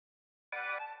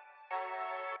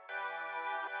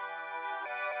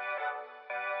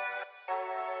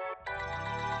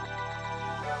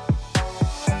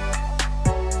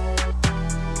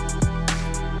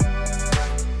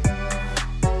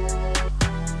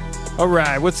All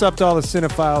right, what's up to all the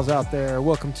cinephiles out there?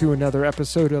 Welcome to another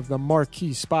episode of the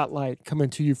Marquee Spotlight, coming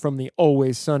to you from the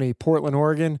always sunny Portland,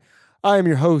 Oregon. I am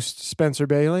your host, Spencer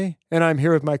Bailey, and I'm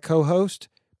here with my co-host.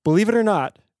 Believe it or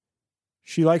not,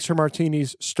 she likes her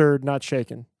martinis stirred, not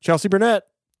shaken. Chelsea Burnett.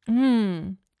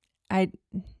 Now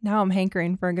I'm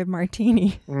hankering for a good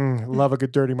martini. Love a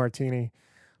good dirty martini.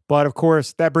 But of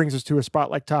course, that brings us to a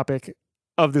spotlight topic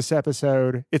of this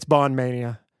episode. It's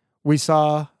Bondmania. We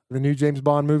saw the new James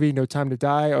Bond movie, No Time to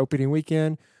Die, opening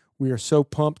weekend. We are so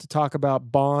pumped to talk about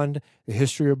Bond, the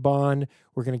history of Bond.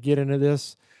 We're going to get into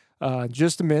this in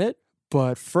just a minute.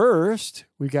 But first,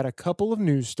 we got a couple of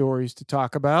news stories to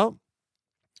talk about.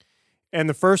 And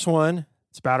the first one,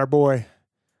 it's about our boy,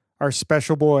 our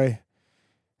special boy.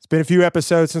 It's been a few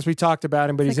episodes since we talked about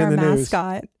him, but he's in the news.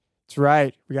 Mascot. That's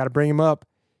right. We got to bring him up.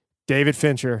 David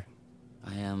Fincher.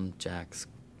 I am Jack's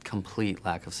complete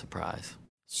lack of surprise.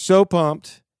 So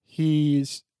pumped.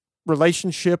 His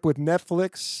relationship with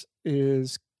Netflix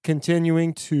is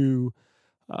continuing to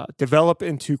develop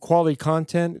into quality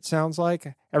content, it sounds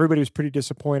like. Everybody was pretty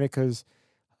disappointed because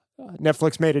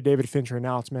Netflix made a David Fincher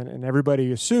announcement, and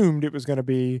everybody assumed it was going to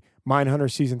be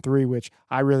Mindhunter Season 3, which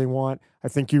I really want. I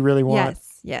think you really want.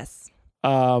 Yes.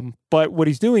 But what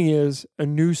he's doing is a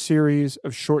new series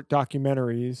of short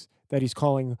documentaries that he's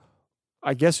calling,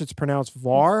 I guess it's pronounced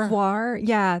VAR. VAR,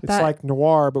 yeah. It's like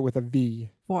noir, but with a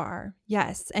V. VAR,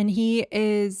 yes. And he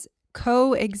is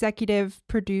co-executive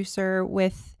producer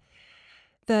with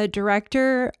the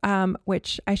director,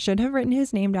 which I should have written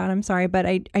his name down. I'm sorry, but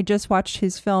I just watched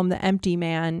his film, The Empty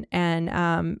Man,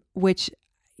 and which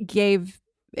gave...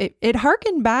 It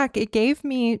harkened back. It gave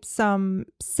me some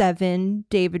Seven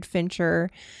David Fincher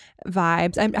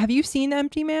vibes. Have you seen The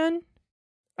Empty Man?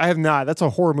 I have not. That's a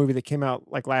horror movie that came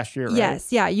out like last year, right?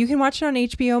 Yes. Yeah. You can watch it on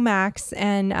HBO Max.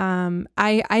 And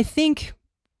I think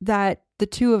that the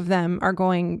two of them are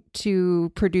going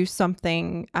to produce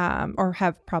something or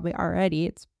have probably already,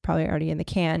 it's probably already in the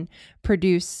can,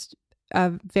 produced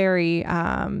a very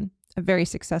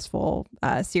successful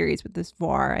series with this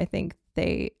VAR. I think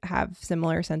they have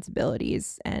similar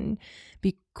sensibilities, and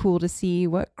be cool to see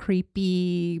what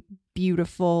creepy,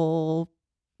 beautiful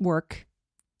work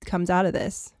comes out of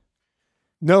this.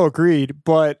 No, agreed.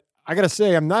 But I got to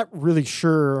say, I'm not really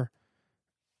sure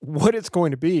what it's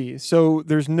going to be. So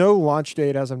there's no launch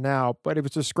date as of now, but it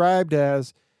was described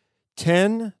as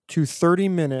 10 to 30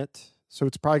 minute. So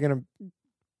it's probably going to,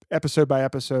 episode by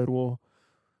episode, will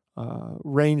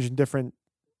range in different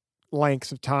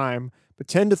lengths of time. But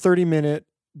 10 to 30 minute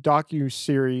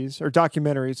documentaries,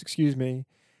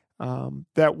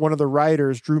 that one of the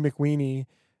writers, Drew McWeeny,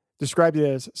 described it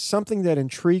as something that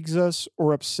intrigues us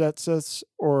or upsets us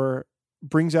or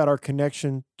brings out our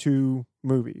connection to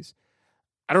movies.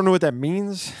 I don't know what that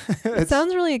means. It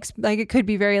sounds really like it could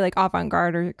be very like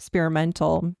avant-garde or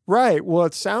experimental. Right. Well,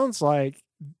 it sounds like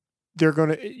they're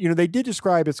going to, they did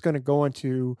describe it's going to go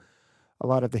into a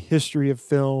lot of the history of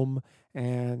film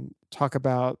and talk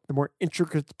about the more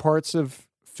intricate parts of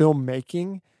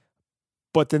filmmaking,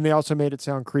 but then they also made it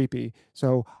sound creepy.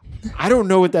 So I don't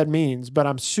know what that means, but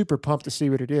I'm super pumped to see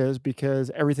what it is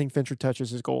because everything Fincher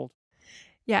touches is gold.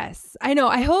 Yes, I know.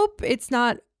 I hope it's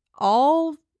not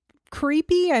all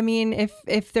creepy. I mean,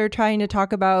 if they're trying to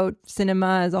talk about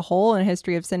cinema as a whole and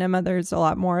history of cinema, there's a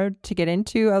lot more to get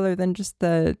into other than just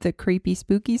the creepy,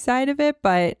 spooky side of it.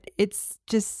 But it's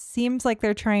just seems like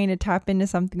they're trying to tap into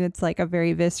something that's like a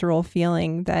very visceral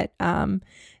feeling that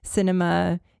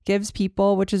cinema gives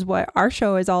people, which is what our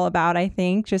show is all about, I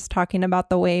think, just talking about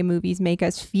the way movies make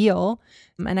us feel.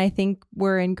 And I think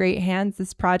we're in great hands.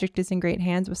 This project is in great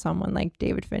hands with someone like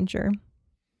David Fincher.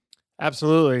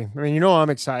 Absolutely. I mean, I'm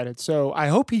excited. So I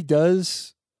hope he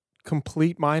does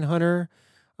complete Mindhunter.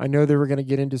 I know they were going to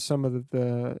get into some of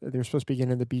they're supposed to be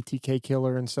getting into the BTK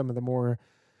killer and some of the more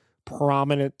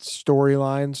prominent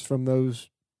storylines from those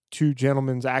two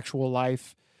gentlemen's actual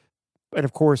life. And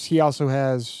of course, he also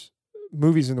has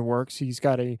movies in the works. He's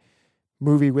got a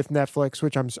movie with Netflix,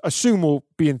 which I'm assume will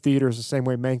be in theaters the same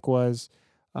way Mank was,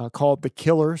 called The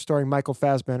Killer, starring Michael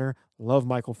Fassbender. Love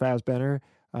Michael Fassbender.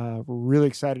 We're really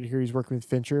excited to hear he's working with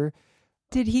Fincher.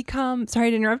 Did he come,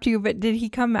 sorry to interrupt you, but did he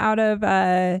come out of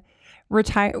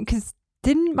retire? Because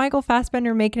didn't Michael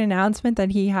Fassbender make an announcement that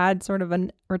he had sort of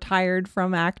retired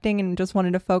from acting and just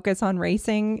wanted to focus on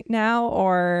racing now?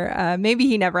 Or maybe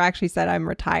he never actually said I'm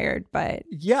retired, but.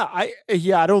 I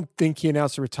don't think he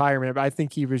announced a retirement, but I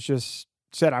think he was just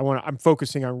said, I'm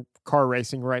focusing on car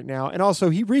racing right now. And also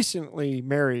he recently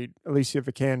married Alicia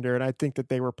Vikander, and I think that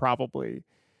they were probably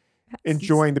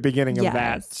enjoying the beginning of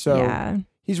that. So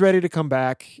he's ready to come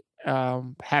back.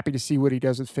 Happy to see what he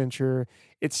does with Fincher.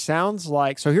 It sounds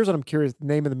like, so here's what I'm curious. The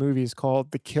name of the movie is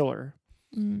called The Killer.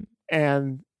 Mm.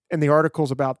 And in the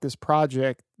articles about this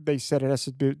project, they said it has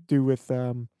to do with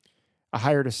a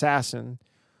hired assassin.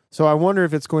 So I wonder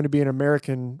if it's going to be an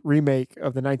American remake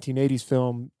of the 1980s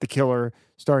film The Killer,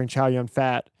 starring Chow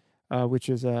Yun-fat, which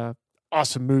is a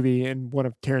awesome movie and one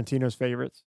of Tarantino's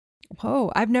favorites.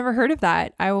 Whoa, I've never heard of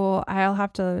that. I'll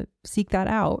have to seek that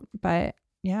out. But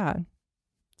yeah,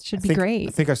 should be great.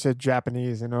 I think I said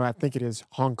Japanese, and I think it is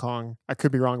Hong Kong. I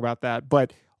could be wrong about that,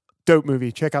 but dope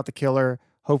movie. Check out The Killer.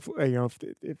 Hopefully,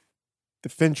 if the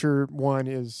Fincher one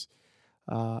is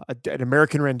an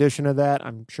American rendition of that,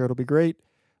 I'm sure it'll be great.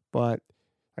 But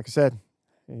like I said,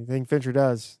 anything Fincher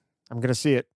does, I'm gonna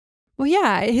see it. Well,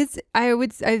 yeah,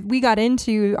 we got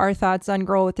into our thoughts on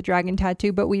Girl with the Dragon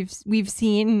Tattoo, but we've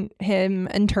seen him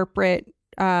interpret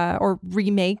or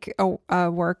remake a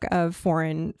work of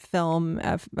foreign film,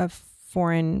 a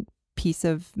foreign piece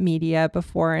of media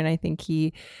before, and I think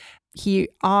he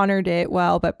honored it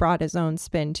well, but brought his own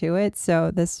spin to it.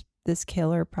 So this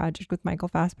Killer project with Michael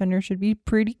Fassbender should be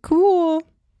pretty cool.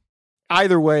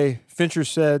 Either way, Fincher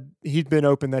said he'd been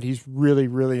open that he's really,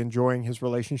 really enjoying his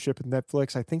relationship with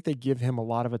Netflix. I think they give him a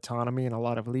lot of autonomy and a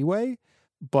lot of leeway,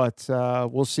 but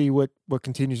we'll see what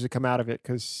continues to come out of it,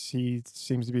 because he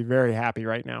seems to be very happy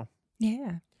right now.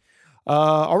 Yeah.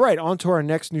 All right, on to our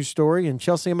next news story. And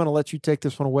Chelsea, I'm going to let you take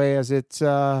this one away, as it hits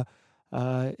a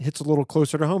little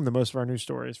closer to home than most of our news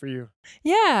stories for you.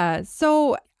 Yeah.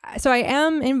 So I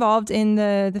am involved in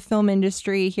the film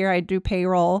industry here. I do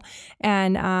payroll,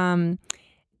 and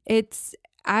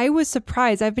I was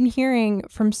surprised. I've been hearing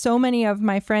from so many of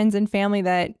my friends and family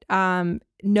that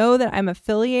know that I'm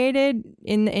affiliated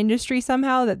in the industry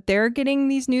somehow, that they're getting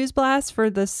these news blasts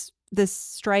for this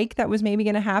strike that was maybe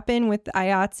going to happen with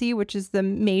IATSE, which is the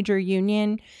major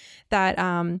union that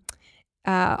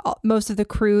most of the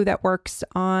crew that works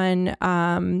on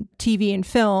TV and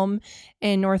film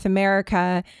in North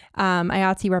America,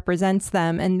 IATSE represents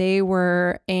them, and they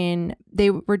were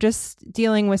just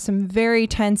dealing with some very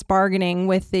tense bargaining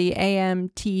with the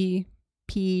AMTPT.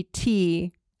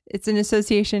 It's an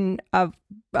association of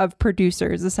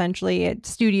producers, essentially,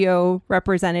 studio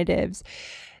representatives,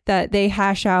 that they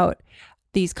hash out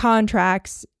these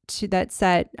contracts that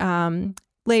set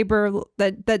labor,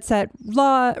 that set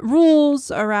rules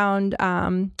around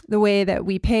the way that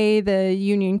we pay the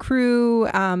union crew,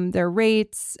 their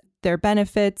rates, their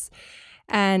benefits.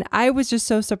 And I was just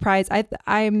so surprised.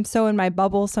 I'm so in my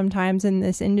bubble sometimes in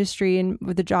this industry and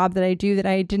with the job that I do, that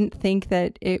I didn't think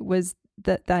that it was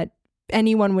that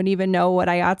anyone would even know what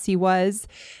IATSE was,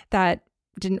 that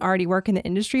didn't already work in the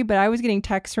industry. But I was getting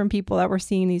texts from people that were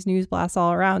seeing these news blasts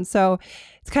all around. So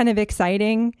it's kind of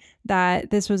exciting that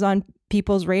this was on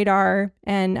people's radar.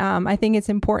 And I think it's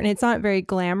important. It's not very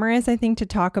glamorous, I think, to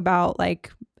talk about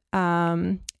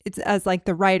it's as like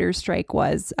the writer's strike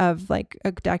was of like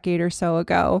a decade or so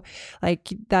ago.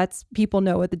 Like, that's, people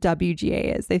know what the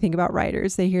WGA is. They think about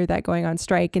writers. They hear that going on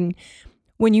strike. And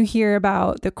when you hear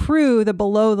about the crew, the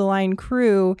below the line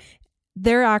crew,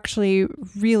 they're actually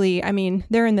really, I mean,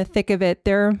 they're in the thick of it.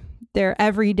 They're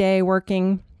every day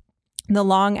working the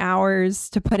long hours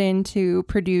to put in to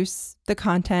produce the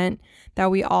content that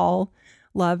we all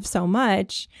love so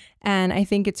much. And I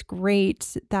think it's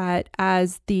great that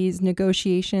as these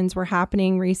negotiations were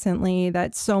happening recently,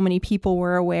 that so many people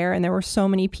were aware, and there were so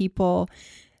many people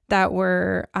that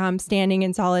were standing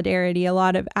in solidarity. A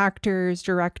lot of actors,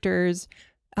 directors,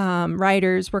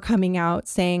 writers were coming out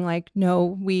saying, like,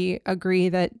 no, we agree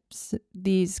that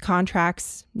these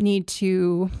contracts need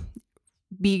to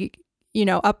be,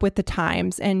 up with the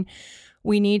times, and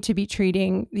we need to be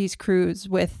treating these crews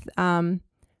with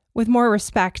more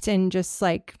respect, and just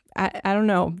like, I don't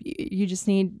know, you just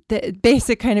need the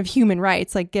basic kind of human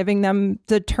rights, like giving them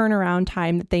the turnaround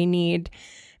time that they need,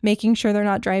 making sure they're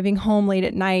not driving home late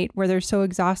at night where they're so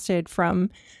exhausted from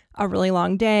a really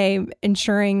long day,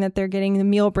 ensuring that they're getting the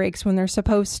meal breaks when they're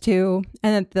supposed to,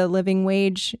 and that the living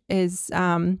wage is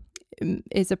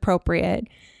appropriate.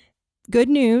 Good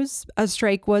news, a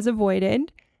strike was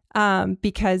avoided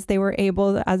because they were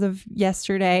able, as of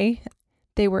yesterday,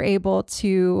 they were able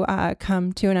to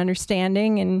come to an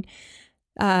understanding, and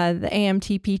the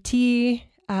AMTPT,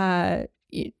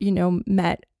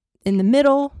 met in the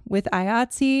middle with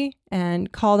IATSE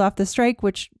and called off the strike,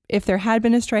 which, if there had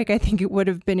been a strike, I think it would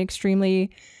have been extremely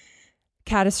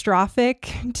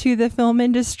catastrophic to the film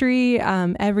industry.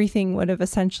 Everything would have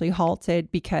essentially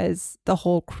halted, because the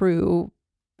whole crew,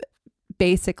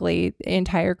 basically the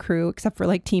entire crew, except for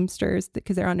like Teamsters,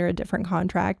 because they're under a different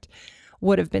contract,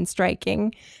 would have been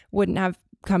striking, wouldn't have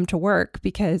come to work,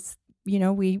 because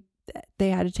we they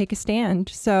had to take a stand.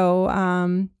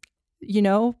 So,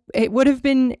 it would have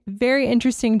been very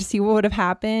interesting to see what would have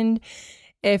happened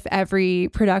if every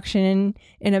production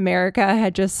in America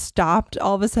had just stopped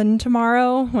all of a sudden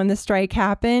tomorrow when the strike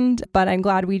happened. But I'm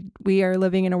glad we are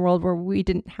living in a world where we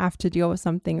didn't have to deal with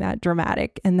something that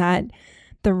dramatic, and that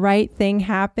the right thing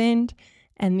happened.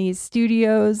 And these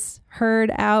studios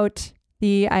heard out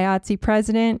the IATSE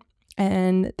president,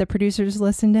 and the producers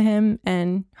listened to him,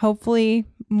 and hopefully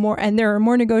more. And there are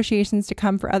more negotiations to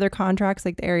come for other contracts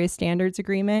like the Area Standards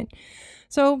Agreement.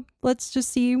 So let's just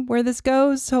see where this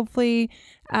goes. Hopefully,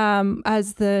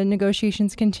 as the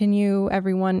negotiations continue,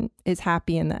 everyone is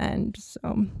happy in the end.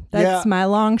 So that's my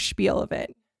long spiel of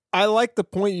it. I like the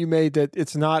point you made that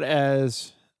it's not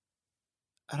as,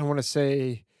 I don't want to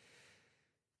say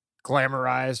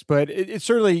glamorized, but it's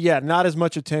certainly, not as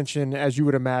much attention as you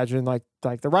would imagine, like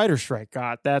the writer's strike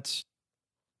got. That's,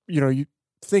 you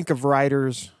think of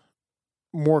writers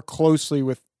more closely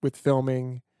with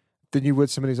filming than you would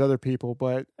some of these other people.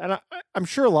 And I'm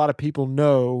sure a lot of people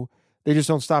know, they just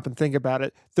don't stop and think about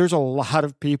it. There's a lot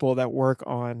of people that work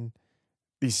on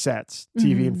these sets,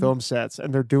 TV and film sets,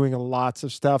 and they're doing lots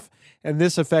of stuff. And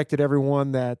this affected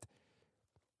everyone that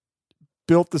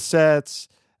built the sets,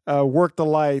 worked the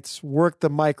lights, worked the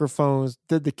microphones,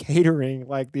 did the catering,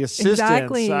 like the assistants.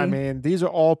 Exactly. I mean, these are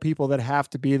all people that have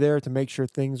to be there to make sure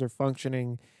things are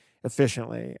functioning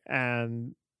efficiently.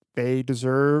 And they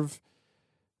deserve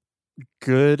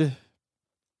good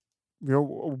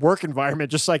work environment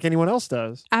just like anyone else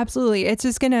does. Absolutely. It's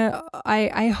just gonna,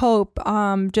 I hope,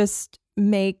 just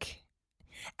make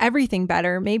everything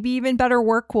better. Maybe even better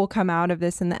work will come out of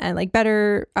this in the end. Like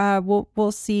better,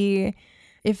 we'll see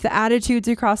if the attitudes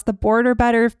across the board are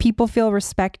better, if people feel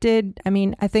respected. I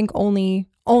mean, I think only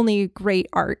great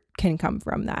art can come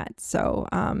from that. So,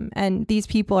 and these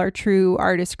people are true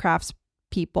artist crafts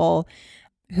people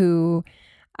who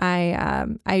I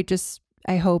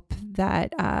hope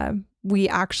that we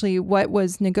actually, what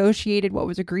was negotiated, what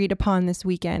was agreed upon this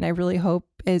weekend, I really hope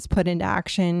is put into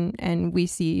action and we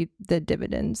see the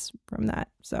dividends from that.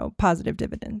 So positive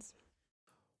dividends.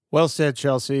 Well said,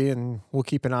 Chelsea, and we'll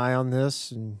keep an eye on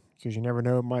this, and because you never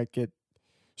know, it might get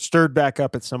stirred back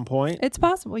up at some point. It's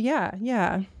possible,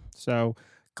 yeah. So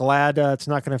glad it's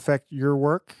not going to affect your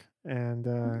work, and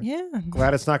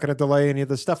glad it's not going to delay any of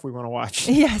the stuff we want to watch.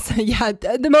 Yes, yeah,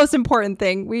 the most important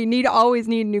thing. We always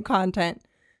need new content.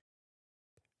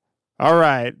 All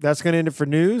right, that's going to end it for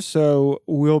news, so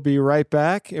we'll be right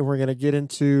back, and we're going to get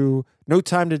into No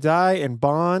Time to Die and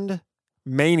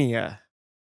Bondmania.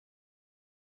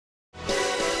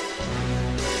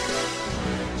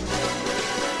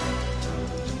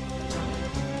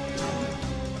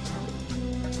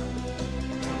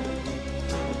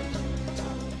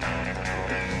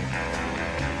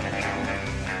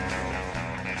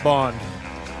 Bond,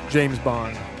 James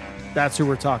Bond. That's who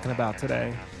we're talking about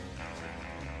today.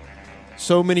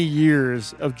 So many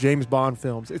years of James Bond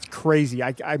films. It's crazy.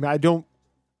 There's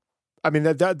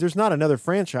not another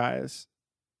franchise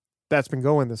that's been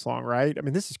going this long, right? I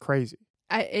mean, this is crazy.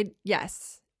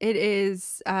 Yes, it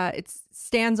is. It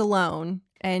stands alone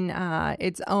in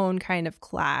its own kind of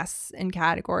class and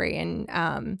category.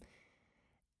 And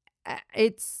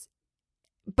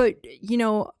but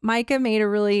Micah made a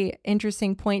really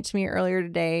interesting point to me earlier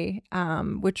today,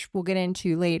 which we'll get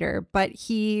into later, but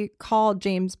he called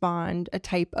James Bond a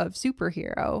type of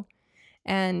superhero.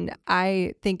 And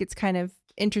I think it's kind of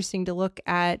interesting to look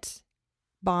at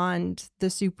Bond, the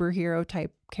superhero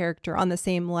type character, on the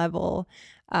same level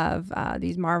of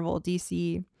these Marvel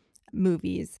DC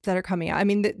movies that are coming out. I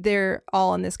mean, they're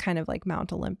all on this kind of like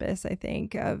Mount Olympus, I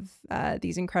think, of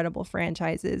these incredible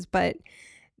franchises, but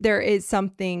there is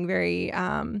something very,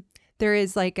 there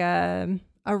is like a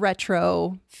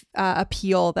retro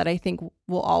appeal that I think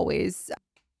will always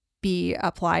be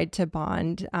applied to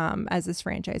Bond as this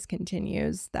franchise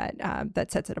continues,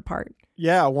 that sets it apart.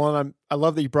 Yeah, well, I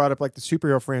love that you brought up like the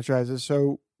superhero franchises.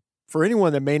 So for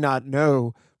anyone that may not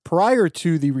know, prior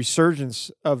to the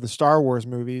resurgence of the Star Wars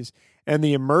movies and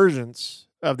the emergence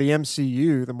of the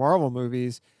MCU, the Marvel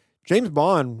movies, James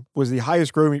Bond was the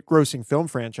highest grossing film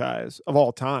franchise of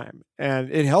all time,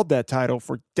 and it held that title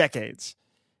for decades.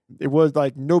 It was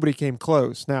like nobody came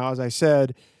close. Now, as I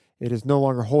said, it is no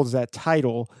longer holds that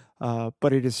title,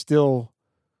 but it is still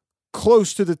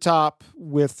close to the top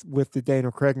with the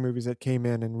Daniel Craig movies that came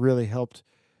in and really helped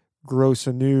gross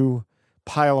a new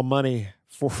pile of money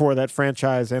for that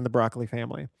franchise and the Broccoli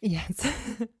family. Yes.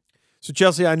 So,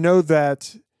 Chelsea, I know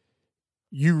that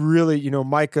you really,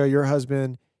 Micah, your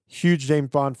husband, huge James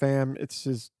Bond fan. It's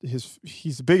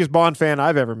he's the biggest Bond fan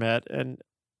I've ever met. And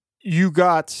you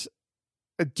got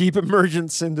a deep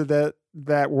emergence into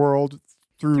that world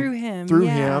through him,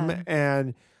 him,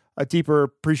 and a deeper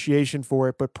appreciation for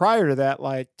it. But prior to that,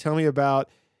 like, tell me about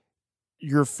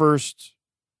your first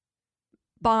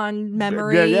Bond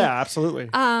memory. Yeah, absolutely.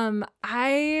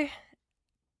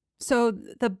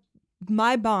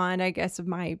 My Bond, I guess, of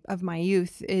my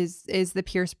youth is the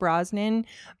Pierce Brosnan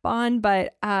Bond,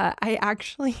 but I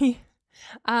actually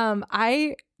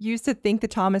I used to think the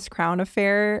Thomas Crown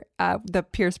Affair, the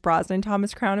Pierce Brosnan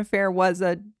Thomas Crown Affair, was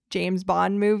a James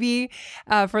Bond movie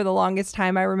for the longest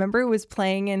time. I remember it was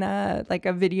playing in a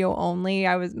video only.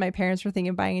 My parents were thinking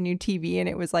of buying a new TV, and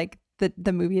it was like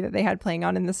the movie that they had playing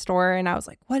on in the store, and I was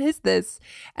like, what is this?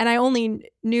 And I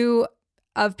only knew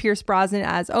of Pierce Brosnan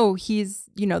as, oh, he's,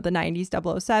 the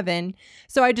 90s 007.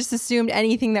 So I just assumed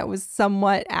anything that was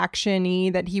somewhat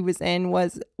action-y that he was in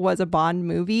was a Bond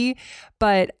movie.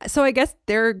 But so I guess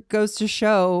there goes to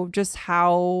show just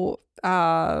how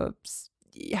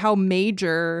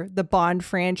major the Bond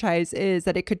franchise is,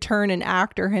 that it could turn an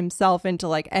actor himself into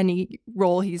like any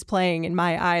role he's playing. In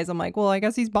my eyes, I'm like, well, I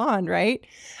guess he's Bond, right?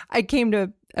 I came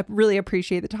to really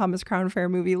appreciate the Thomas Crown Affair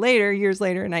movie years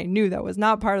later, and I knew that was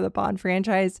not part of the Bond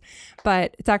franchise,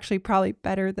 but it's actually probably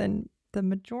better than the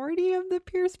majority of the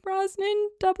Pierce Brosnan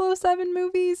 007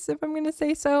 movies, if I'm going to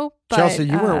say so. But, Chelsea,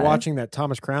 you weren't watching that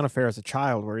Thomas Crown Affair as a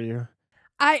child, were you?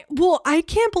 I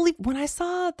can't believe when I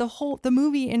saw the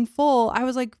movie in full, I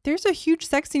was like, there's a huge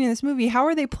sex scene in this movie. How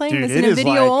are they playing this in a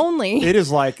video only? It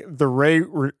is like the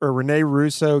Rene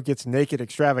Russo gets naked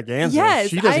extravaganza. Yes,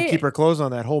 she doesn't keep her clothes on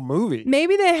that whole movie.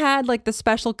 Maybe they had like the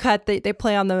special cut they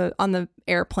play on the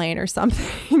airplane or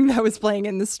something that was playing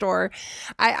in the store.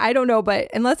 I don't know, but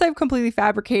unless I've completely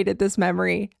fabricated this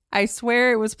memory, I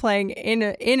swear it was playing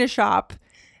in a shop,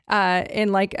 in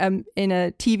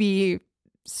a TV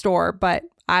store, but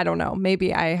I don't know,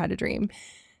 maybe I had a dream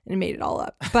and made it all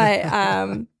up, but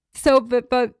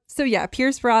so yeah,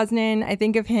 Pierce Brosnan, I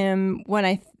think of him when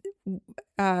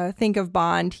I think of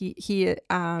Bond. He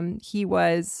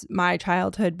was my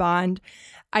childhood Bond.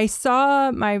 I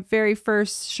saw my very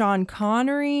first Sean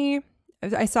Connery.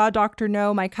 I saw Dr.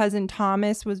 No. My cousin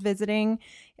Thomas was visiting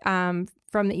from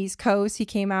the East Coast. He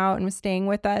came out and was staying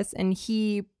with us, and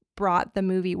he brought the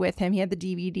movie with him. He had the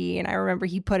DVD, and I remember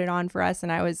he put it on for us,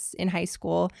 and I was in high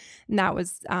school, and that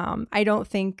was I don't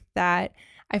think that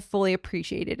I fully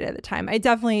appreciated it at the time. I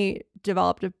definitely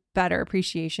developed a better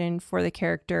appreciation for the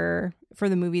character, for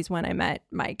the movies, when I met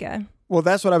Micah. Well,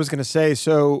 that's what I was going to say.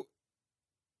 So,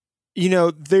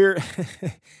 they're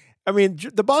I mean,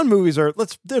 the Bond movies are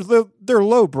they're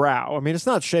lowbrow. I mean, it's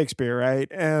not Shakespeare, right?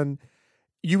 And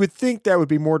you would think that would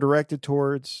be more directed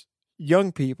towards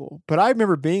young people, but I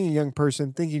remember being a young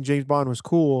person thinking James Bond was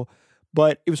cool,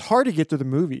 but it was hard to get through the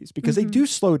movies because they do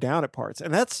slow down at parts,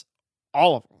 and that's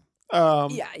all of them.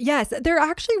 Yes, they're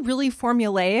actually really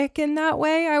formulaic in that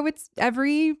way. I would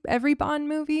every Bond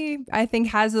movie, I think,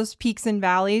 has those peaks and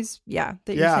valleys. Yeah,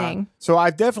 that you're saying. So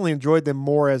I've definitely enjoyed them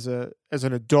more as an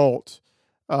adult,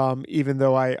 even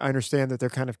though I understand that they're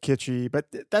kind of kitschy,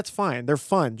 but that's fine. They're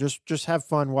fun. Just have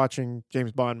fun watching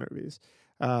James Bond movies.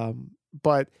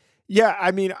 But yeah,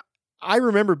 I mean, I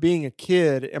remember being a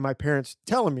kid and my parents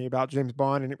telling me about James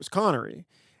Bond, and it was Connery.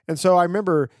 And so I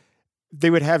remember they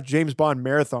would have James Bond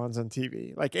marathons on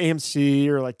TV, like AMC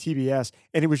or like TBS,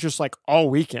 and it was just like all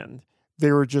weekend.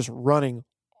 They were just running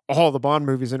all the Bond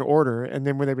movies in order, and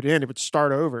then when they would end, it would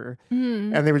start over,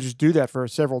 and they would just do that for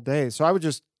several days. So I would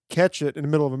just catch it in the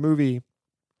middle of a movie,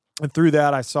 and through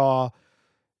that I saw,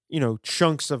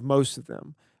 chunks of most of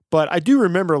them. But I do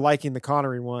remember liking the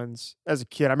Connery ones as a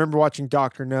kid. I remember watching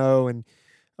Dr. No and,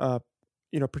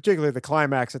 particularly the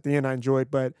climax at the end I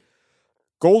enjoyed. But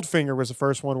Goldfinger was the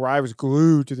first one where I was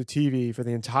glued to the TV for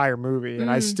the entire movie. And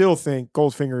I still think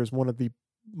Goldfinger is one of the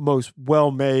most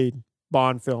well-made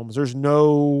Bond films. It's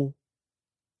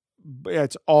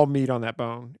all meat on that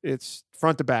bone. It's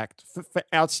front to back,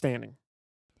 outstanding.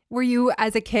 Were you,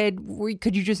 as a kid,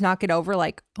 could you just not get over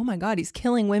like, oh my God, he's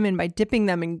killing women by dipping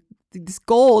them in this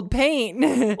gold paint?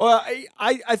 Well,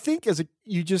 I think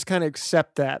you just kind of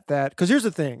accept that because here's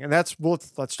the thing, and that's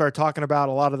let's start talking about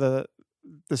a lot of the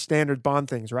standard Bond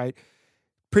things, right?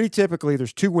 Pretty typically,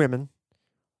 there's two women.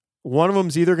 One of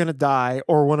them's either going to die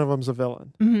or one of them's a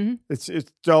villain. Mm-hmm.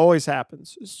 It always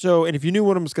happens. So, and if you knew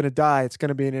one of them's going to die, it's going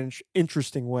to be in an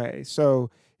interesting way. So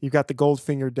you've got the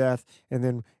Goldfinger death, and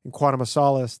then in Quantum of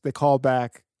Solace, they call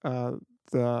back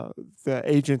the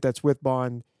agent that's with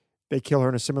Bond. They kill her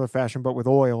in a similar fashion, but with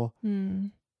oil.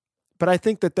 But I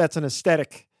think that's an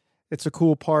aesthetic. It's a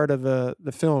cool part of the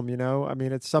film, I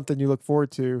mean, it's something you look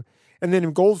forward to. And then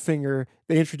in Goldfinger,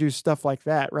 they introduce stuff like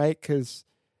that, right? Because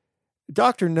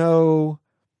Dr. No,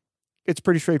 it's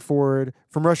pretty straightforward.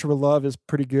 From Russia with Love is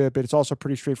pretty good, but it's also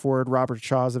pretty straightforward. Robert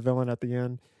Shaw's the villain at the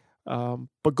end.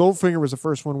 But Goldfinger was the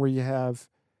first one where you have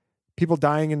people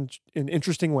dying in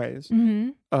interesting ways.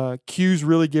 Mm-hmm. Q's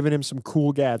really giving him some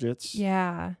cool gadgets.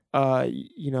 Yeah.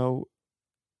 You know,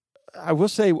 I will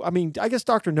say, I mean, I guess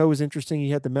Dr. No was interesting.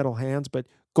 He had the metal hands, but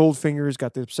Goldfinger's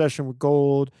got the obsession with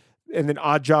gold. And then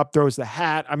Odd Job throws the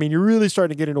hat. I mean, you're really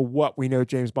starting to get into what we know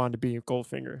James Bond to be with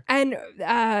Goldfinger. And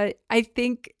I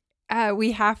think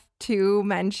we have to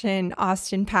mention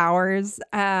Austin Powers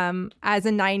as a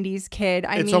 90s kid.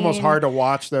 It's almost hard to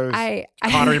watch those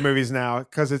Connery movies now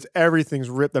because everything's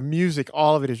ripped. The music,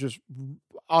 all of it is just,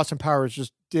 Austin Powers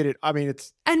just did it. I mean,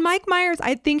 it's... And Mike Myers,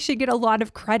 I think, should get a lot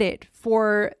of credit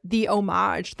for the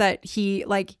homage that he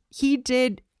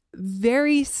did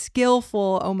very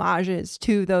skillful homages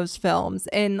to those films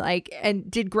and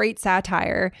did great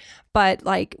satire. But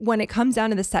like when it comes down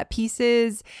to the set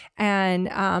pieces and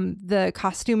the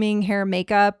costuming, hair,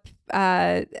 makeup,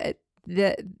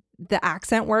 the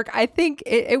accent work, I think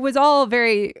it was all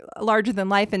very larger than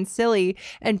life and silly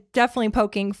and definitely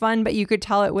poking fun, but you could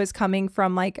tell it was coming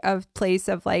from like a place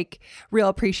of like real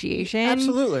appreciation.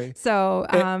 Absolutely. So,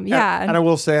 yeah. And I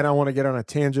will say, and I want to get on a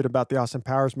tangent about the Austin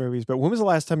Powers movies, but when was the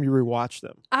last time you rewatched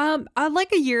them?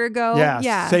 Like a year ago.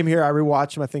 Yeah. Same here. I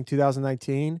rewatched them, I think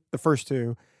 2019, the first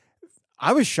two.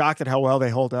 I was shocked at how well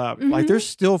they hold up. Mm-hmm. Like they're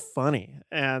still funny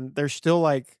and they're still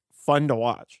like fun to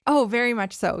watch. Oh, very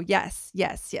much so. Yes.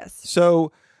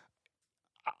 So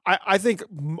I think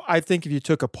if you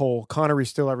took a poll, Connery's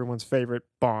still everyone's favorite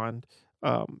Bond.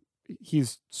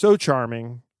 He's so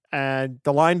charming and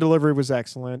the line delivery was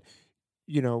excellent.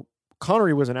 You know,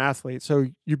 Connery was an athlete, so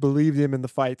you believed him in the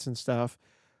fights and stuff.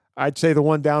 I'd say the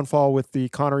one downfall with the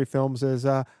Connery films is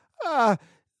little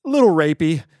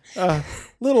rapey,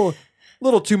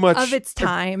 little too much of its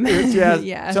time.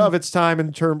 Yeah. Of its time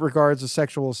in regards to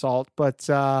sexual assault, but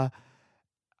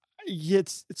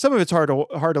it's some of it's hard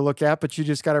to look at, but you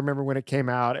just got to remember when it came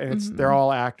out, and they're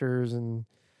all actors, and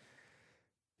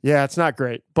yeah, it's not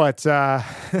great. But I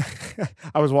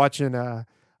was watching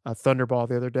Thunderball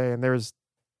the other day, and there's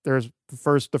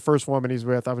the first woman he's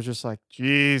with. I was just like,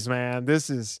 geez, man,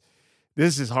 this is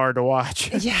hard to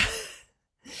watch. Yeah.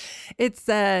 It's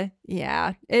those,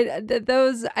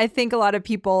 I think a lot of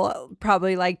people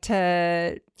probably like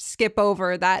to skip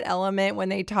over that element when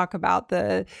they talk about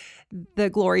the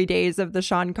glory days of the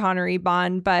Sean Connery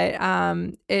Bond, but I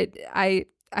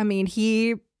mean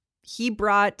he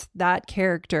brought that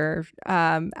character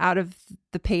out of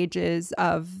the pages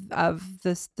of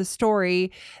the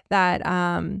story that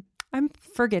I'm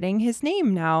forgetting his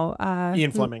name now.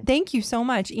 Ian Fleming. Thank you so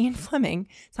much, Ian Fleming.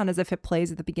 Sound as if it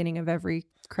plays at the beginning of every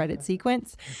credit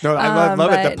sequence. No, I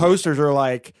love it. The posters are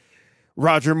like,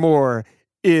 Roger Moore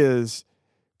is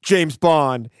James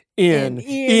Bond in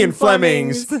Ian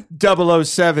Fleming's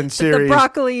 007 series. The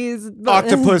Broccoli's.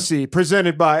 Octopussy,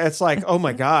 presented by, it's like, oh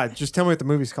my God, just tell me what the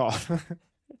movie's called.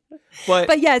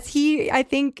 But yes, I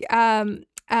think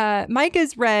Mike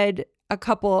has read a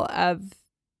couple of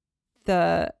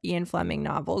the Ian Fleming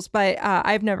novels, but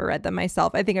I've never read them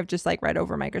myself. I think I've just like read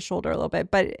over Micah's shoulder a little bit,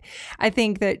 but I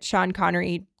think that Sean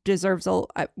Connery deserves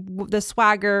the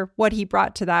swagger. What he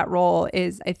brought to that role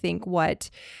is, I think,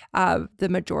 what the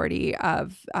majority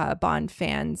of Bond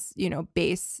fans,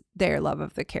 base their love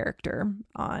of the character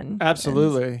on.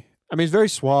 Absolutely. I mean, he's very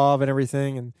suave and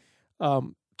everything. And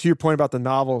to your point about the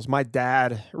novels, my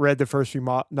dad read the first few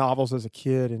novels as a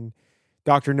kid, and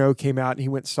Dr. No came out and he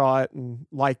went and saw it and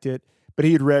liked it, but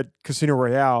he had read Casino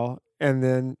Royale. And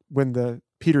then when the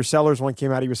Peter Sellers one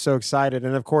came out, he was so excited.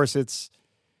 And of course it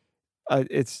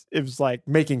was like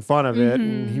making fun of it.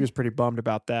 And he was pretty bummed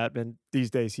about that. And these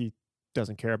days he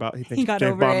doesn't care about, he thinks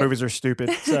James Bond movies are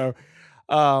stupid. So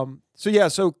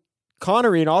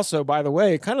Connery, and also, by the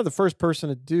way, kind of the first person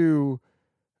to do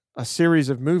a series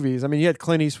of movies. I mean, you had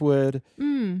Clint Eastwood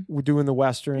doing the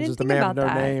Westerns as the man with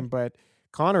no name, but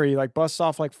Connery like busts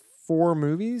off like 4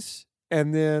 movies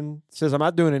and then says, I'm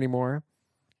not doing it anymore.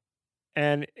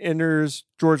 And enters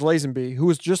George Lazenby, who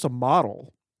was just a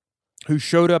model, who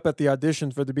showed up at the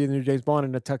auditions for to be the new James Bond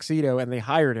in a tuxedo, and they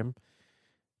hired him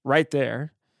right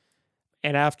there.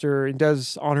 And after he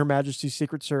does On Her Majesty's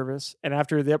Secret Service, and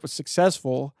after that was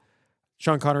successful,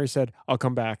 Sean Connery said, I'll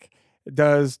come back.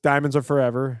 Does Diamonds Are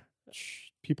Forever,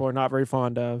 which people are not very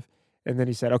fond of. And then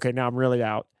he said, okay, now I'm really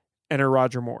out. Enter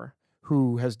Roger Moore,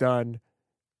 who has done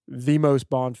the most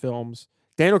Bond films.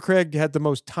 Daniel Craig had the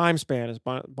most time span as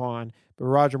Bond, but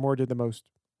Roger Moore did the most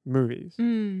movies.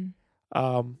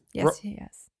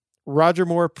 Yes. Roger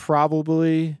Moore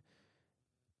probably,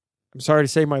 I'm sorry to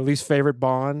say, my least favorite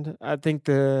Bond. I think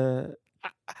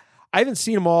I haven't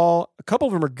seen them all. A couple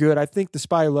of them are good. I think The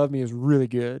Spy Who Loved Me is really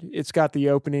good. It's got the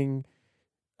opening,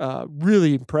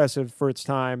 really impressive for its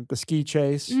time. The ski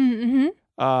chase, Mm-hmm.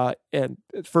 and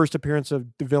first appearance of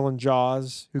the villain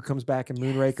Jaws, who comes back in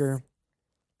Moonraker.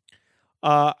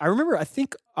 I remember, I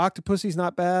think Octopussy's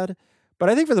not bad, but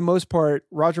I think for the most part,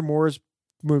 Roger Moore's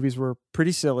movies were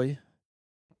pretty silly.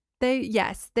 They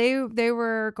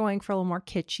were going for a little more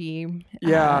kitschy,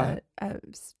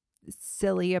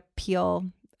 silly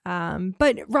appeal.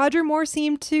 But Roger Moore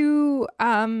seemed to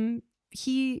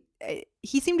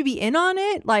he seemed to be in on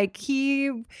it. Like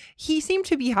he seemed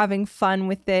to be having fun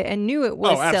with it and knew it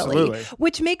was silly,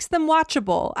 which makes them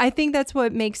watchable. I think that's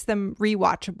what makes them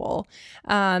rewatchable.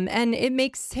 And it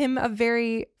makes him a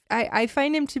very, I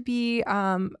find him to be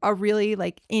a really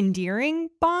like endearing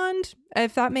Bond,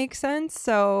 if that makes sense.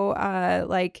 So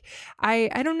like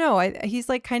I don't know. He's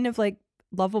like kind of like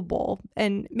lovable,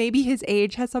 and maybe his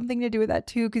age has something to do with that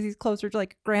too, because he's closer to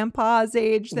like grandpa's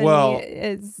age than he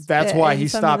is. That's why he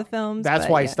some stopped of the films. That's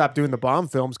why he stopped doing the Bond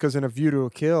films, because in A View to a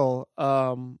Kill,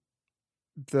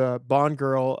 the Bond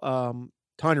girl,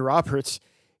 Tanya Roberts,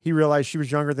 he realized she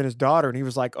was younger than his daughter, and he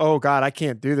was like, "Oh God, I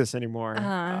can't do this anymore."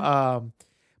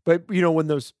 But you know, when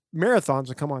those marathons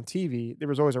would come on TV, there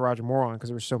was always a Roger Moore on because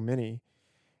there were so many,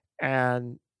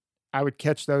 and I would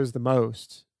catch those the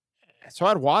most. So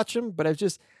I'd watch him, but I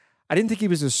didn't think he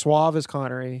was as suave as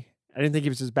Connery. I didn't think he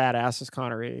was as badass as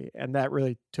Connery, and that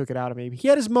really took it out of me. He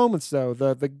had his moments, though.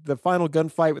 The final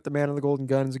gunfight with the man in the golden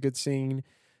gun is a good scene.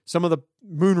 Some of the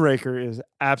Moonraker is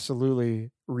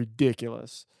absolutely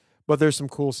ridiculous, but there's some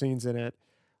cool scenes in it.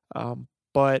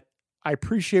 But I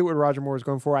appreciate what Roger Moore is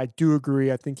going for. I do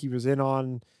agree. I think he was in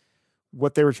on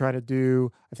what they were trying to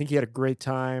do. I think he had a great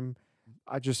time.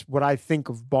 What I think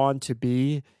of Bond to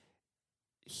be,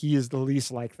 he is the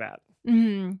least like that.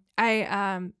 Mm-hmm.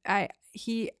 I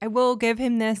will give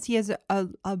him this. He has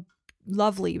a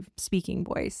lovely speaking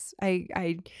voice.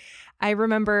 I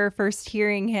remember first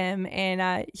hearing him,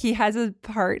 and he has a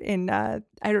part in I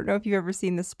don't know if you've ever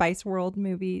seen the Spice World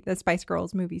movie, the Spice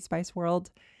Girls movie, Spice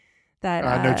World.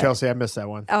 That no, Chelsea, I missed that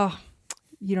one. Oh,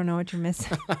 you don't know what you're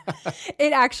missing.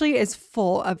 It actually is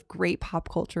full of great pop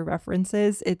culture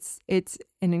references. It's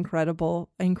an incredible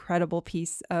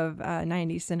piece of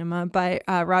 90s cinema. But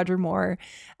Roger Moore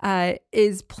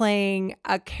is playing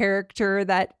a character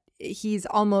that he's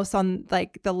almost on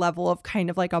like the level of kind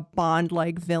of like a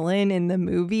Bond-like villain in the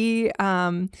movie,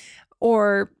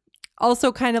 or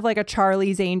also kind of like a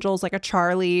Charlie's Angels, like a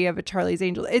Charlie of a Charlie's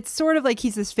Angels. It's sort of like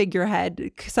he's this figurehead,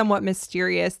 somewhat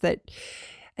mysterious, that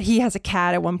he has a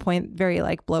cat at one point, very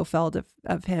like Blofeld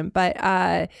of him. But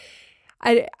I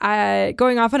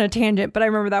going off on a tangent, but I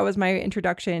remember that was my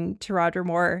introduction to Roger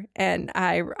Moore, and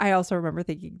I also remember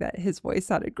thinking that his voice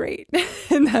sounded great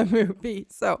in that movie.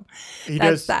 So he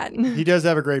does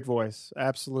have a great voice,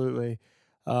 absolutely.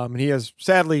 And he has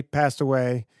sadly passed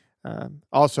away.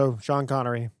 Also, Sean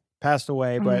Connery passed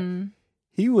away, but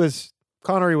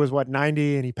Connery was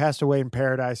 90, and he passed away in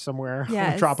paradise somewhere on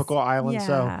a tropical island. Yeah.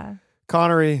 So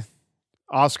Connery,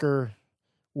 Oscar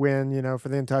win, for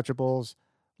The Untouchables.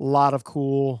 A lot of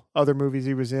cool other movies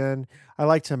he was in. I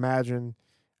like to imagine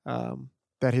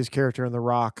that his character in The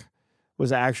Rock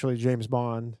was actually James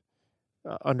Bond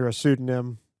under a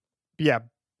pseudonym. Yeah,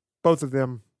 both of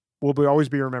them will always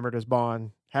be remembered as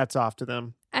Bond. Hats off to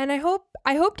them. And I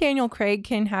hope Daniel Craig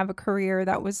can have a career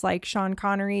that was like Sean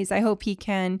Connery's. I hope he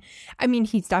can. I mean,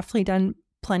 he's definitely done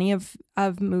plenty of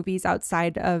movies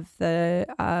outside of the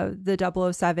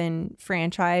 007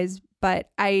 franchise, but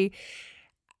I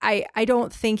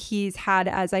don't think he's had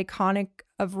as iconic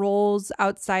of roles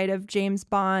outside of James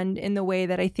Bond in the way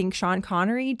that I think Sean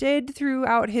Connery did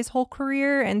throughout his whole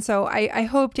career. And so I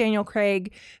hope Daniel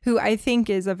Craig, who I think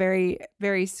is a very,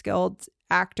 very skilled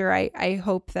actor, I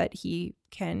hope that he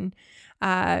can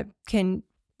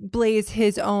blaze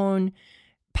his own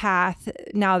path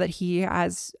now that he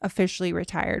has officially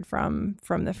retired from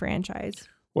the franchise.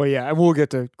 Well, yeah, and we'll get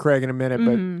to Craig in a minute,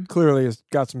 but clearly has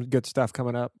got some good stuff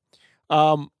coming up.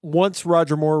 Once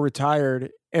Roger Moore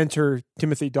retired, enter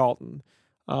Timothy Dalton.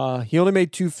 He only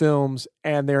made 2 films,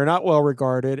 and they're not well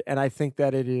regarded, and I think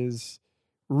that it is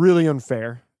really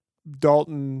unfair.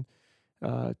 Dalton,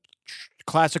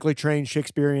 classically trained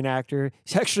Shakespearean actor.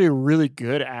 He's actually a really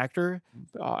good actor.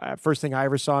 First thing I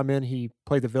ever saw him in, he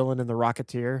played the villain in The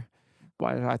Rocketeer.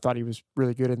 I thought he was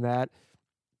really good in that.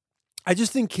 I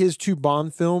just think his 2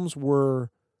 Bond films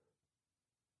were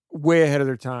way ahead of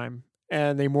their time,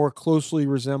 and they more closely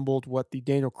resembled what the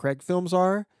Daniel Craig films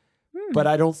are, but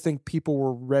I don't think people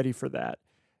were ready for that.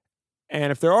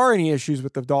 And if there are any issues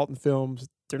with the Dalton films,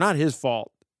 they're not his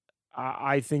fault.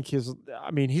 I think he's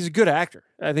a good actor.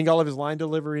 I think all of his line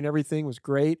delivery and everything was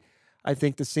great. I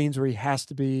think the scenes where he has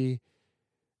to be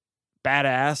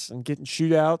badass and getting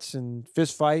shootouts and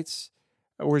fist fights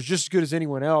was just as good as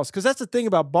anyone else. Because that's the thing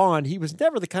about Bond. He was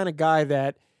never the kind of guy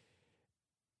that,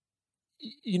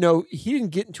 he didn't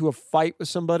get into a fight with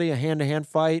somebody, a hand-to-hand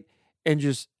fight, and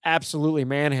just absolutely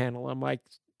manhandle him. Like,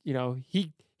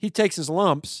 he takes his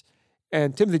lumps,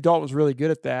 and Timothy Dalton was really good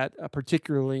at that,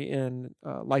 particularly in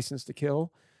License to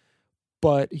Kill.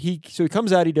 But he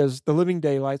comes out, he does The Living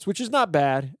Daylights, which is not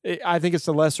bad. I think it's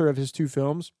the lesser of his two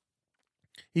films.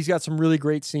 He's got some really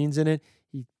great scenes in it.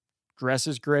 He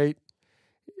dresses great.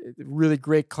 Really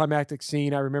great climactic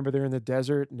scene. I remember they're in the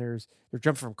desert and they're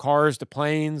jumping from cars to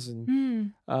planes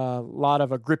and a lot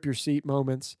of grip your seat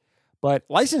moments. But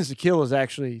License to Kill is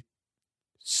actually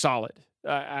solid.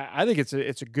 I think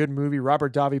it's a good movie.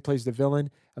 Robert Davi plays the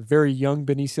villain. A very young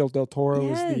Benicio del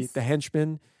Toro is the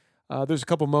henchman. There's a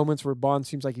couple moments where Bond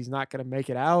seems like he's not going to make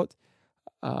it out.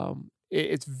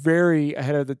 It's very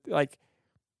ahead of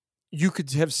you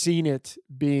could have seen it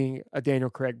being a Daniel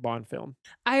Craig Bond film.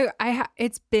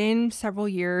 It's been several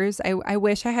years. I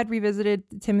wish I had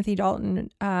revisited Timothy Dalton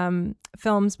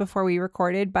films before we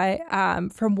recorded, but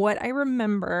from what I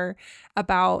remember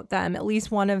about them, at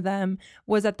least one of them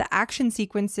was that the action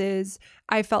sequences,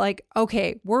 I felt like,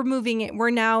 okay, we're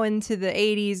now into the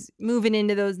 80s, moving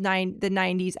into the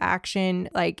 90s action.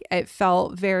 Like it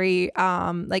felt very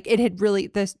like it had really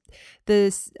this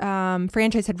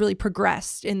franchise had really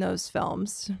progressed in those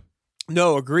films.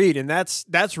 No, agreed. And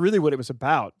that's really what it was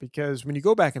about, because when you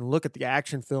go back and look at the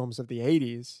action films of the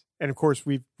 80s, and of course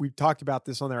we've talked about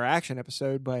this on our action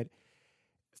episode, but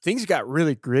things got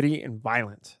really gritty and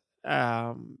violent.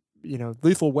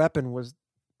 Lethal Weapon was,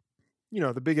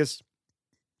 the biggest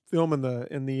film in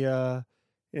the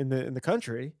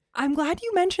country. I'm glad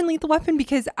you mentioned Lethal Weapon,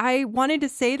 because I wanted to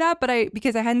say that, but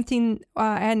because I hadn't seen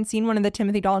one of the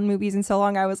Timothy Dalton movies in so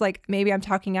long, I was like, maybe I'm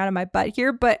talking out of my butt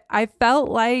here, but I felt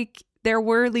like there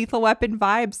were Lethal Weapon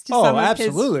vibes to some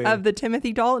of the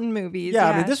Timothy Dalton movies. Yeah,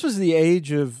 I mean, this was the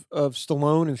age of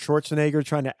Stallone and Schwarzenegger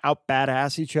trying to out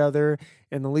badass each other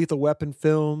in the Lethal Weapon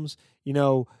films.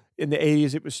 In the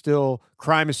 80s, it was still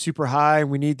crime is super high and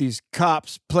we need these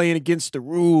cops playing against the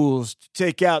rules to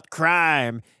take out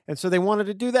crime. And so they wanted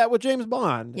to do that with James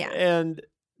Bond. Yeah. And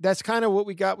that's kind of what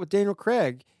we got with Daniel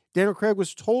Craig. Daniel Craig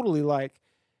was totally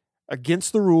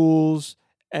against the rules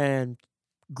and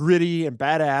gritty and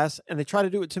badass. And they tried to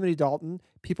do it with Timothy Dalton.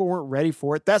 People weren't ready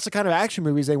for it. That's the kind of action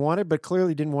movies they wanted, but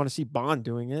clearly didn't want to see Bond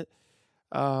doing it.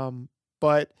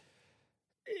 But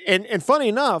funny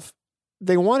enough,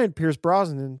 they wanted Pierce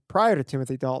Brosnan prior to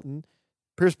Timothy Dalton.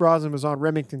 Pierce Brosnan was on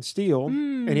Remington Steel,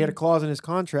 and he had a clause in his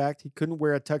contract. He couldn't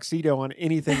wear a tuxedo on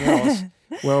anything else.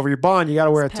 Well, over your Bond, you got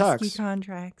to wear a tux.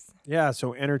 Contracts. Yeah,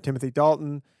 so enter Timothy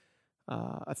Dalton.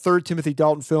 A third Timothy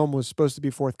Dalton film was supposed to be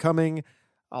forthcoming.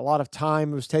 A lot of time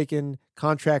was taken.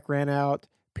 Contract ran out.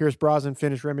 Pierce Brosnan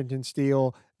finished Remington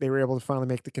Steel. They were able to finally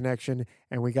make the connection,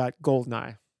 and we got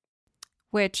Goldeneye,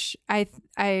 which I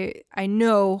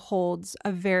know holds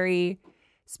a very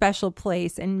special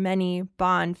place in many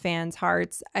Bond fans'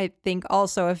 hearts. I think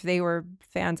also if they were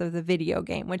fans of the video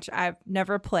game, which I've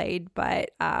never played,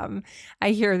 but I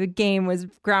hear the game was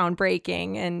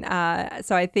groundbreaking, and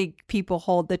so I think people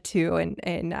hold the two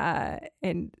in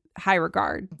high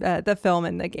regard, the film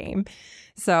and the game.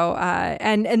 So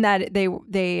and that they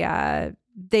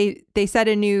set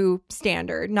a new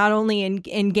standard, not only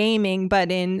in gaming,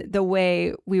 but in the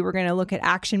way we were going to look at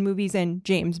action movies and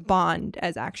James Bond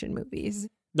as action movies.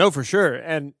 No, for sure.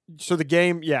 And so the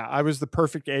game, I was the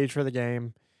perfect age for the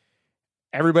game.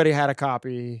 Everybody had a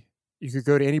copy. You could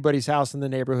go to anybody's house in the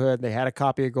neighborhood. They had a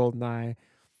copy of GoldenEye.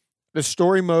 The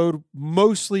story mode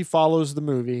mostly follows the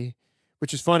movie,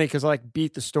 which is funny because I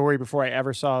beat the story before I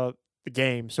ever saw the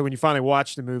game. So when you finally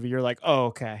watch the movie, you're like, oh,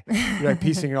 okay. You're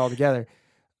piecing it all together.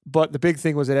 But the big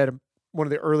thing was it had one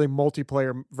of the early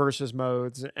multiplayer versus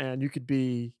modes, and you could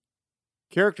be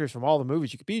characters from all the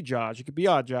movies. You could be Jaws. You could be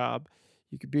Odd Job.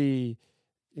 You could be,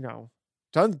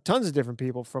 tons of different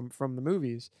people from the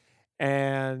movies.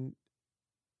 And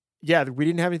we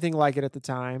didn't have anything like it at the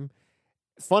time.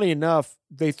 Funny enough,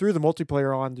 they threw the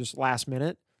multiplayer on just last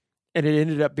minute, and it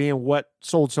ended up being what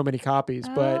sold so many copies.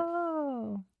 But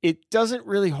it doesn't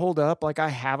really hold up. I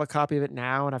have a copy of it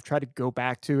now, and I've tried to go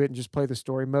back to it and just play the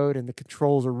story mode, and the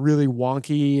controls are really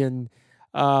wonky, and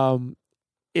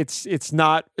it's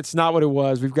not what it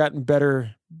was. We've gotten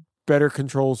better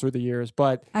controls through the years,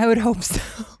 but I would hope so.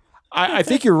 I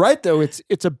think you're right, though.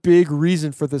 It's a big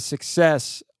reason for the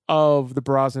success of the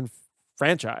Brosnan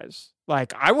franchise.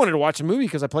 like I wanted to watch the movie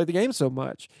because I played the game so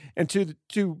much. And to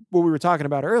what we were talking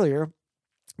about earlier,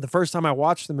 the first time I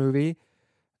watched the movie,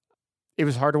 it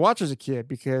was hard to watch as a kid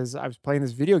because I was playing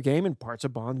this video game and parts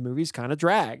of Bond movies kind of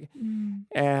drag.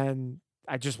 And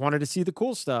I just wanted to see the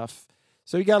cool stuff.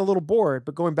 So you got a little bored,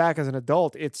 but going back as an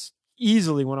adult, it's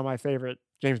easily one of my favorite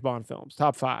James Bond films,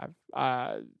 top 5.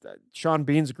 Sean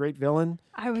Bean's a great villain.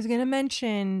 I was going to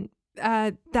mention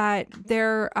that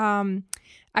there,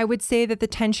 I would say that the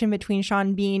tension between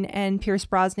Sean Bean and Pierce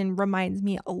Brosnan reminds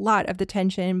me a lot of the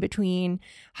tension between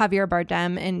Javier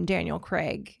Bardem and Daniel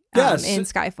Craig in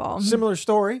Skyfall. Similar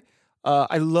story.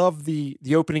 I love the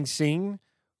opening scene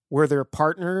where they're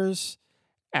partners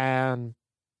and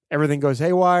everything goes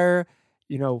haywire.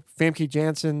 You know, Famke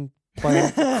Janssen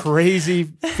playing crazy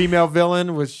female villain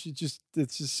it's just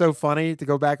so funny to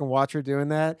go back and watch her doing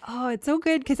that. Oh, it's so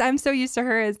good because I'm so used to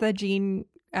her as the Jean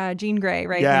Grey,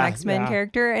 right? Yeah, the X-Men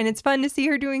character. And it's fun to see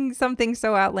her doing something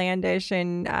so outlandish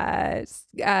and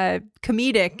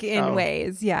comedic in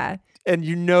ways. Yeah. And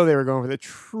you know they were going for the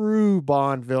true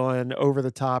Bond villain, over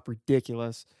the top,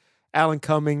 ridiculous. Alan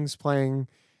Cummings playing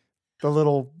the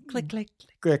little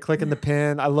clicking the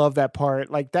pin. I love that part.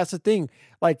 Like, that's the thing.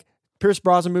 Like, Pierce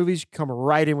Brosnan movies come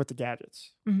right in with the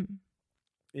gadgets. Mm-hmm.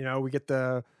 You know, we get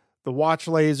the watch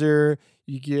laser,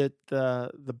 you get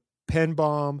the pen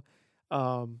bomb.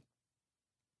 Love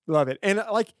it. And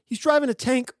like, he's driving a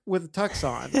tank with a tux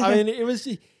on. I mean, it was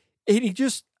he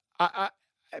just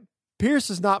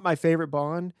Pierce is not my favorite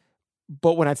Bond,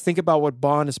 but when I think about what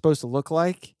Bond is supposed to look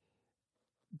like,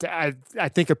 I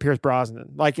think of Pierce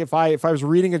Brosnan. Like, if I was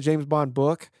reading a James Bond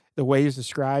book, the way he's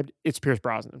described, it's Pierce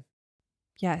Brosnan.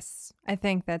 Yes, I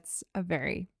think that's a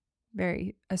very,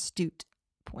 very astute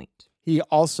point. He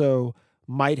also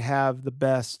might have the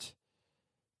best,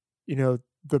 you know,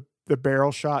 the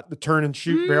barrel shot, the turn and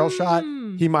shoot barrel shot.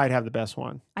 He might have the best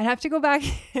one. I'd have to go back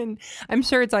and I'm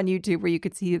sure it's on YouTube where you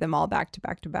could see them all back to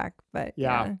back to back. But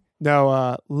yeah.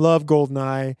 No, love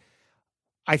GoldenEye.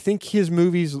 I think his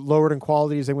movies lowered in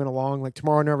quality as they went along. Like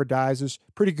Tomorrow Never Dies is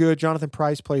pretty good. Jonathan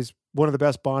Pryce plays one of the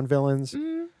best Bond villains.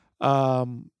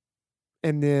 And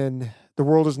then The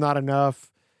World Is Not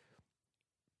Enough.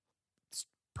 It's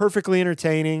perfectly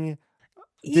entertaining.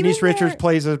 Denise Richards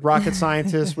plays a rocket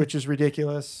scientist, which is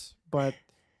ridiculous. But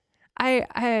I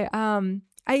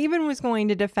even was going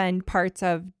to defend parts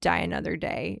of Die Another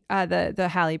Day, the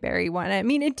Halle Berry one. I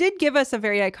mean, it did give us a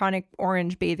very iconic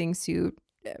orange bathing suit,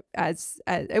 as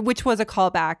which was a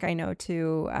callback, I know,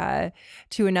 to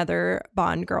another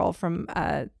Bond girl from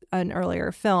an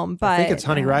earlier film. But I think it's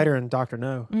Honey Rider and Dr.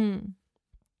 No.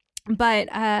 But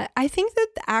I think that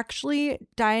actually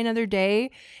Die Another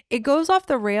Day, it goes off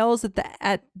the rails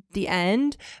at the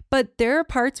end, but there are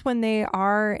parts when they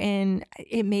are in,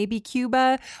 it may be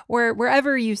Cuba, or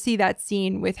wherever you see that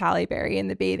scene with Halle Berry in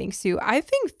the bathing suit. I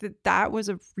think that was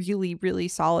a really, really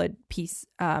solid piece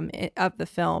of the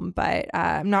film, but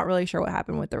I'm not really sure what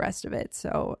happened with the rest of it.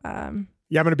 So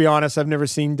yeah, I'm going to be honest. I've never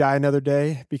seen Die Another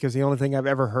Day because the only thing I've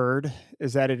ever heard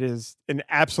is that it is an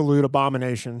absolute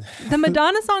abomination. The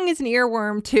Madonna song is an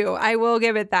earworm too. I will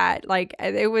give it that. Like,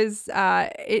 it was, it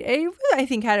I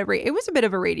think it was a bit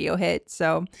of a radio hit.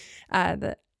 So,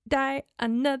 the Die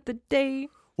Another Day.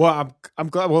 Well, I'm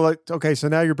glad. Well, okay. So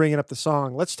now you're bringing up the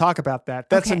song. Let's talk about that.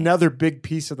 That's another big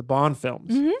piece of the Bond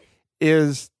films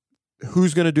is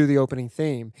who's going to do the opening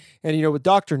theme. And, you know, with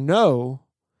Dr. No,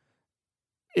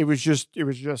 it was just,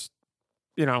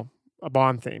 you know, a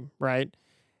Bond theme, right?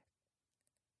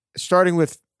 Starting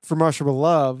with From Russia with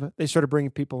Love, they started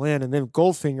bringing people in. And then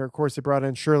Goldfinger, of course, they brought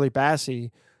in Shirley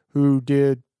Bassey, who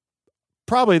did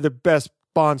probably the best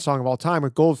Bond song of all time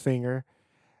with Goldfinger.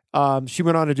 She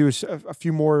went on to do a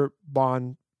few more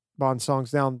Bond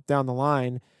songs down the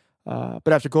line. But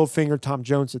after Goldfinger, Tom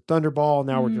Jones did Thunderball.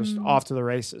 Now we're just off to the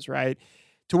races, right?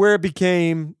 To where it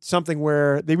became something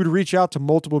where they would reach out to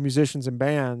multiple musicians and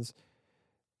bands,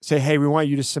 say, hey, we want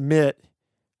you to submit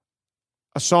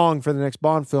a song for the next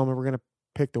Bond film, and we're going to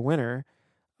pick the winner.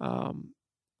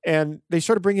 And they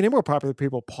started bringing in more popular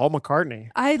people. Paul McCartney.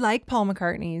 I like Paul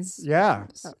McCartney's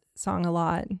song a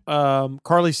lot.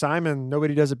 Carly Simon,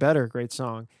 Nobody Does It Better, great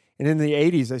song. And in the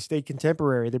 80s, they stayed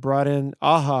contemporary. They brought in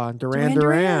Aha and Duran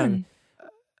Duran.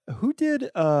 Who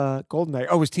did Goldeneye?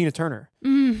 Oh, it was Tina Turner.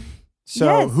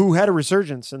 So who had a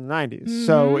resurgence in the 90s.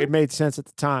 So it made sense at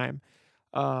the time.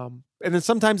 And then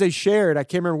sometimes they shared. I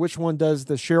can't remember which one does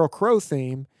the Sheryl Crow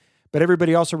theme, but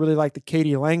everybody also really liked the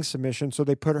Katie Lang submission. So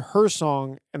they put her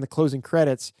song in the closing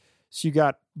credits. So you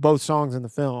got both songs in the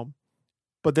film.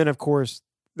 But then, of course,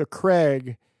 the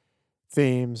Craig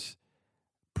themes,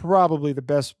 probably the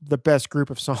best group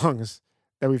of songs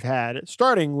that we've had.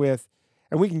 Starting with,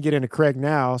 And we can get into Craig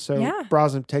now. So Yeah.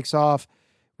 Brosnan takes off.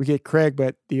 We get Craig,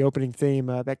 but the opening theme,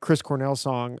 that Chris Cornell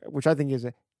song, which I think is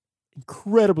an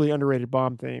incredibly underrated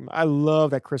Bond theme. I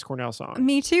love that Chris Cornell song.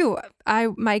 Me too.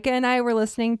 Micah and I were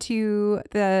listening to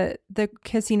the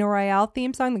Casino Royale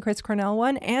theme song, the Chris Cornell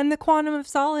one, and the Quantum of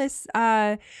Solace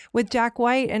with Jack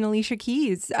White and Alicia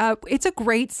Keys. It's a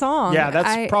great song. Yeah,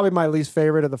 that's probably my least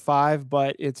favorite of the 5,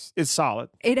 but it's solid.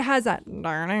 It has that.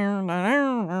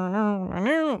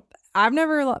 I've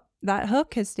never. That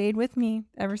hook has stayed with me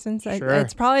ever since. Sure.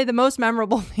 It's probably the most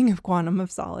memorable thing of Quantum of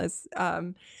Solace.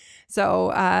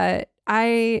 So I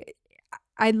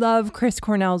love Chris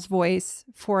Cornell's voice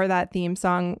for that theme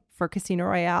song for Casino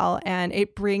Royale, and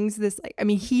it brings this. I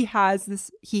mean, he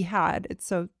had. It's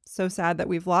so sad that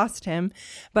we've lost him,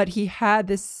 but he had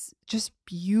this just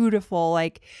beautiful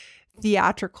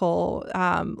theatrical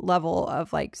level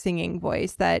of singing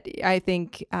voice that I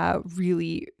think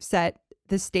really set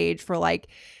the stage for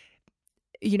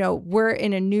we're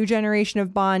in a new generation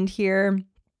of Bond here.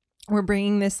 We're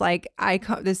bringing this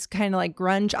icon, this kind of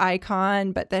grunge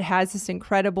icon, but that has this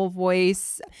incredible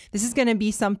voice. This is going to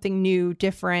be something new,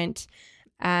 different.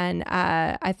 And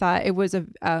I thought it was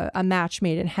a match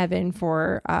made in heaven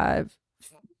for the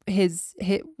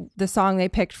song they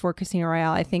picked for Casino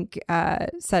Royale. I think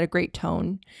set a great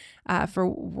tone for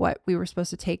what we were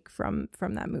supposed to take from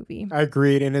that movie. I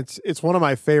agreed, and it's one of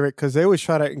my favorite because they always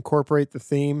try to incorporate the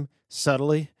theme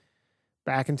subtly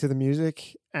back into the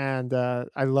music, and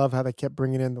I love how they kept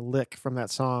bringing in the lick from that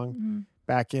song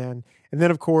back in. And then,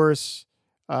 of course,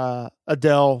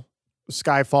 Adele,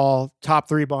 Skyfall, top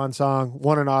 3 Bond song,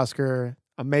 won an Oscar,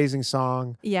 amazing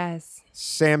song. Yes.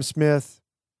 Sam Smith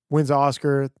wins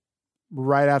Oscar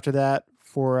right after that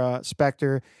for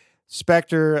Spectre.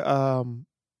 Spectre, one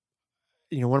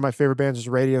of my favorite bands is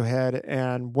Radiohead,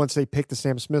 and once they picked the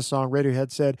Sam Smith song, Radiohead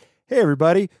said, "Hey,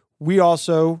 everybody, we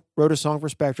also wrote a song for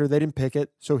Spectre. They didn't pick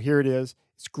it, so here it is.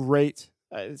 It's great.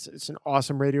 It's an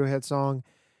awesome Radiohead song."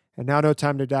 And now No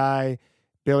Time to Die,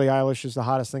 Billie Eilish is the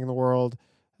hottest thing in the world.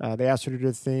 They asked her to do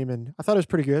the theme, and I thought it was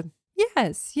pretty good.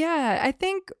 Yes. Yeah. I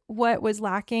think what was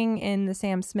lacking in the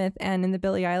Sam Smith and in the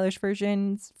Billie Eilish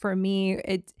versions for me,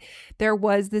 there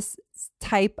was this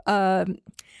type of,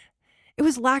 it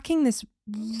was lacking this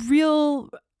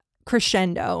real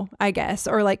crescendo, I guess,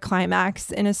 or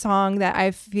climax in a song that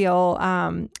I feel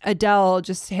Adele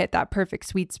just hit that perfect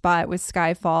sweet spot with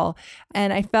Skyfall.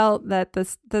 And I felt that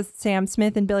the Sam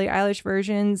Smith and Billie Eilish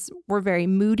versions were very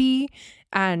moody,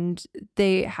 and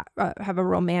they have a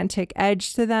romantic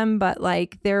edge to them, but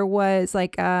there was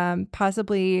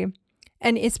possibly,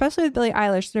 and especially with Billie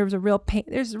Eilish, there's a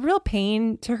real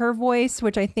pain to her voice,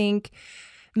 which I think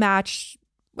matched,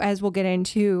 as we'll get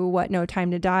into, what No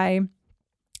Time to Die,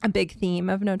 a big theme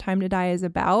of No Time to Die, is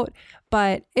about.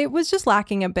 But it was just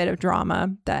lacking a bit of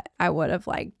drama that I would have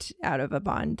liked out of a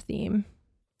Bond theme.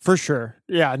 For sure.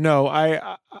 Yeah, no,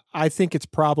 I think it's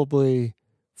probably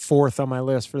 4th on my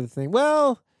list for the thing.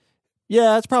 Well,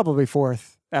 yeah, it's probably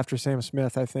 4th after Sam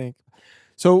Smith, I think.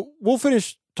 So we'll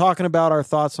finish talking about our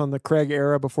thoughts on the Craig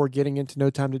era before getting into No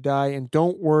Time to Die. And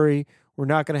don't worry, we're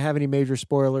not going to have any major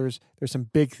spoilers. There's some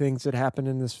big things that happen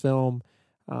in this film,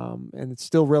 and it's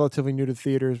still relatively new to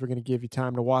theaters. We're going to give you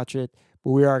time to watch it, but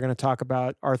we are going to talk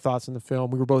about our thoughts on the film.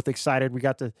 We were both excited. We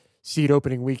got to see it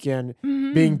opening weekend,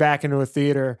 being back into a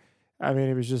theater. I mean,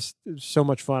 it was so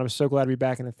much fun. I was so glad to be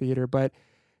back in the theater. But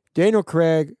Daniel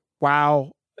Craig,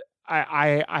 wow,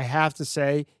 I have to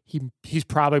say he's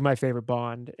probably my favorite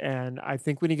Bond. And I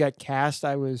think when he got cast,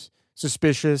 I was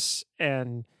suspicious.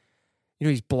 And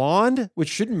he's blonde, which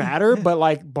shouldn't matter,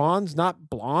 but Bond's not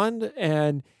blonde,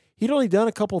 and he'd only done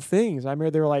a couple things. I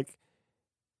remember they were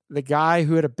the guy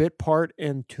who had a bit part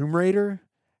in Tomb Raider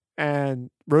and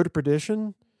Road to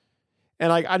Perdition,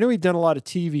 and I know he'd done a lot of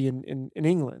TV in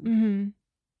England,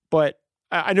 but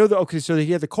I know that. Okay, so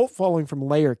he had the cult following from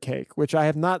Layer Cake, which I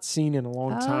have not seen in a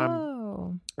long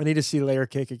time. I need to see Layer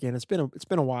Cake again. It's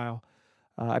been a while.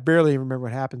 I barely even remember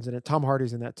what happens in it. Tom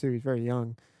Hardy's in that too. He's very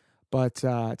young, but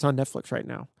it's on Netflix right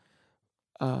now.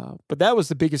 But that was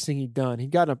the biggest thing he'd done. He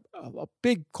got a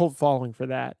big cult following for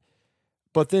that.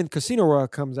 But then Casino Royale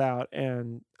comes out,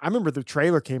 and I remember the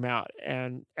trailer came out,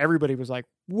 and everybody was like,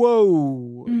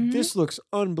 "Whoa, this looks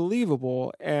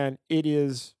unbelievable!" And it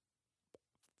is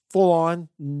full on.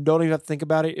 Don't even have to think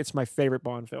about it. It's my favorite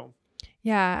Bond film.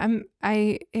 Yeah,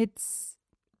 I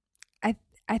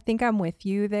think I'm with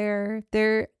you there.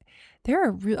 There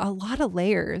are a lot of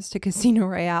layers to Casino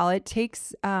Royale. It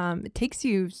takes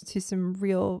you to some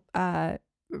real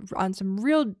on some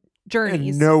real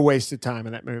journeys. And no wasted time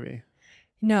in that movie.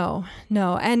 No,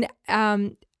 and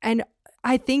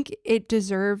I think it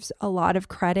deserves a lot of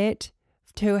credit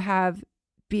to have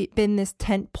been this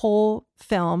tentpole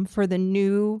film for the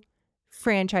new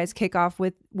franchise kickoff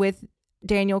with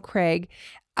Daniel Craig.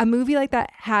 A movie like that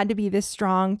had to be this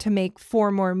strong to make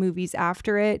 4 more movies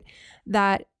after it.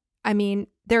 That, I mean,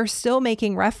 they're still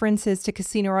making references to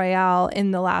Casino Royale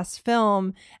in the last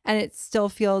film, and it still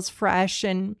feels fresh,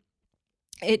 and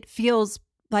it feels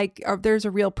like there's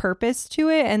a real purpose to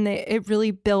it, and it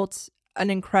really built an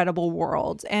incredible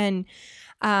world. And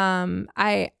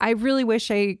I really wish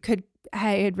I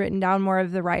had written down more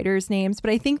of the writers' names,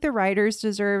 but I think the writers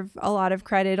deserve a lot of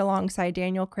credit alongside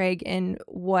Daniel Craig in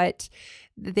what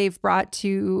they've brought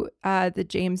to the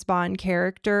James Bond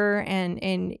character, and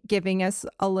in giving us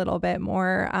a little bit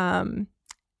more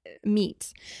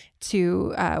meat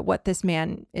to what this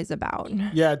man is about.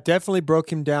 Yeah, definitely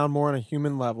broke him down more on a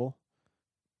human level.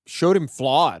 Showed him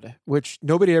flawed, which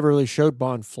nobody ever really showed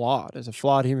Bond flawed as a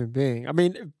flawed human being. I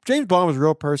mean, if James Bond was a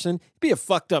real person, he'd be a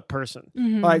fucked up person.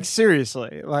 Mm-hmm. Like,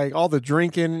 seriously. Like, all the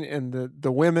drinking and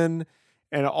the women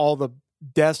and all the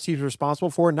deaths he's responsible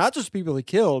for, not just people he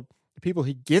killed, the people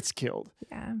he gets killed.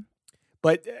 Yeah.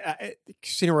 But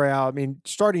Casino Royale, I mean,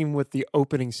 starting with the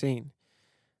opening scene,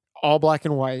 all black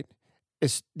and white,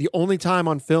 is the only time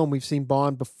on film we've seen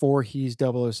Bond before he's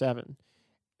 007.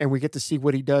 And we get to see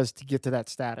what he does to get to that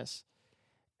status.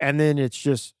 And then it's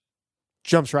just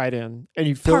jumps right in. And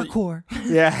you feel parkour.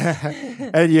 Yeah.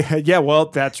 And yeah, well,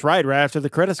 that's right. Right after the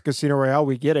credits of Casino Royale,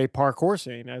 we get a parkour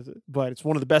scene. But it's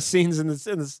one of the best scenes in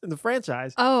the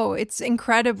franchise. Oh, it's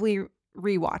incredibly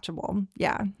rewatchable.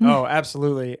 Yeah. Oh,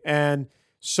 absolutely. And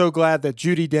so glad that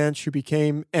Judi Dench, who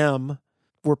became M,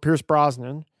 where Pierce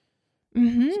Brosnan,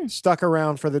 stuck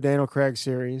around for the Daniel Craig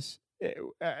series.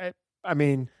 I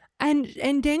mean...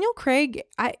 And Daniel Craig,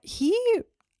 he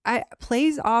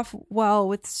plays off well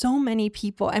with so many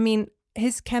people. I mean,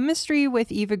 his chemistry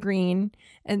with Eva Green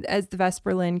and as the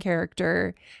Vesper Lynd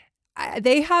character,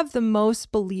 they have the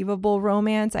most believable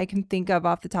romance I can think of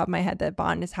off the top of my head that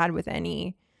Bond has had with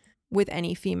any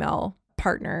female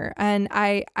partner. And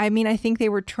I mean, I think they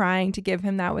were trying to give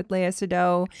him that with Lea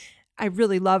Seydoux. I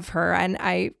really love her, and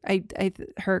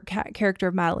her character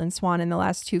of Madeline Swan in the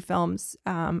last 2 films,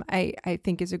 I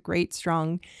think is a great,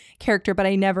 strong character. But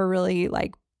I never really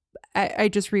I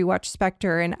just rewatched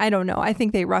Spectre, and I don't know. I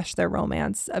think they rushed their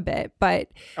romance a bit, but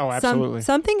absolutely.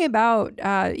 Something about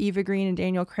Eva Green and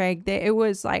Daniel Craig, it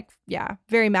was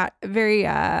very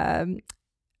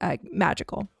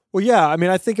magical. Well, yeah. I mean,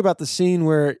 I think about the scene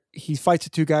where he fights the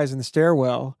 2 guys in the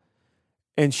stairwell,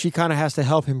 and she kind of has to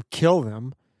help him kill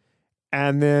them.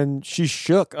 And then she's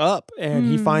shook up, and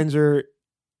he finds her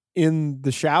in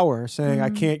the shower saying, I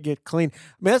can't get clean. I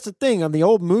mean, that's the thing. On the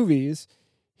old movies,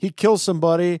 he kills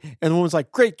somebody, and the woman's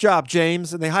like, great job,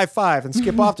 James. And they high five and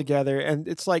skip off together. And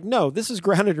it's like, no, this is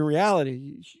grounded in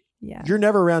reality. Yeah. You're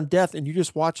never around death, and you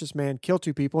just watch this man kill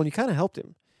 2 people, and you kind of helped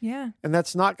him. Yeah. And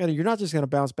you're not just going to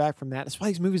bounce back from that. That's why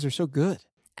these movies are so good.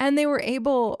 And they were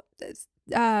able,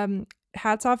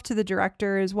 hats off to the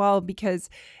director as well, because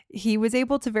he was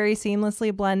able to very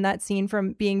seamlessly blend that scene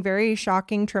from being very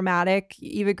shocking, traumatic.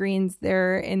 Eva Green's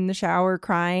there in the shower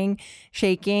crying,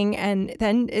 shaking, and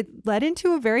then it led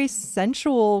into a very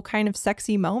sensual kind of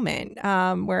sexy moment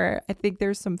where I think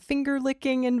there's some finger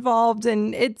licking involved,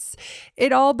 and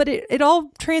it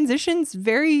all transitions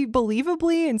very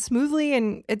believably and smoothly,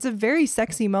 and it's a very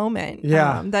sexy moment.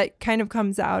 Yeah. That kind of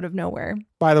comes out of nowhere.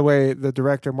 By the way, the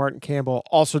director, Martin Campbell,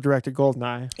 also directed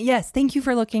Goldeneye. Yes, thank you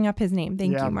for looking up his name.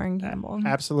 Thank you, Martin Campbell.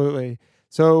 Absolutely.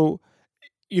 So,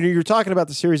 you're talking about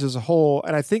the series as a whole,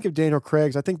 and I think of Daniel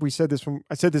Craig's. I think I said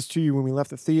this to you when we left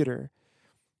the theater.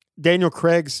 Daniel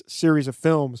Craig's series of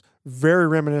films, very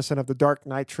reminiscent of the Dark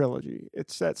Knight trilogy.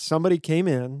 It's that somebody came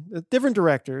in, different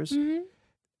directors,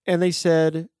 and they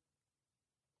said,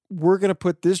 we're going to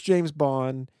put this James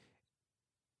Bond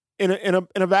in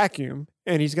a vacuum,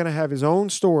 and he's going to have his own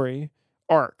story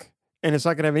arc, and it's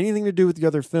not going to have anything to do with the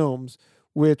other films,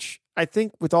 which I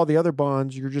think with all the other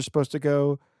Bonds, you're just supposed to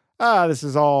go, this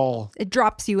is all... It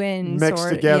drops you in. Mixed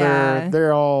together. Yeah.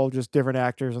 They're all just different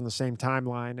actors on the same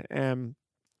timeline, and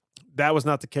that was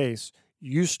not the case.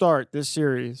 You start this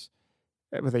series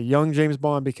with a young James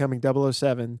Bond becoming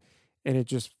 007, and it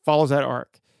just follows that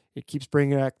arc. It keeps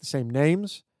bringing back the same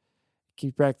names,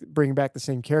 bringing back the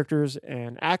same characters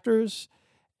and actors,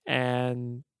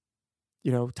 and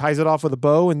ties it off with a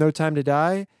bow in No Time to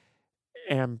Die.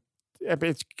 And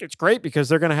it's great because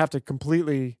they're going to have to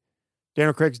completely...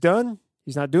 Daniel Craig's done.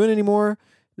 He's not doing it anymore.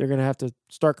 They're going to have to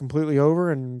start completely over,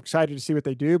 and I'm excited to see what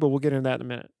they do, but we'll get into that in a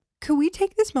minute. Could we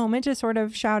take this moment to sort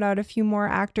of shout out a few more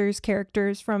actors,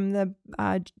 characters from the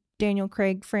Daniel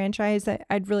Craig franchise that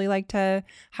I'd really like to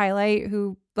highlight,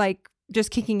 who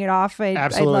just kicking it off,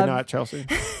 Absolutely I'd love... not, Chelsea.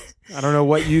 I don't know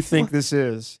what you think this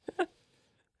is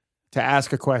to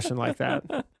ask a question like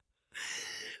that.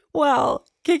 Well,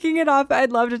 kicking it off,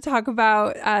 I'd love to talk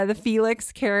about the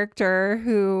Felix character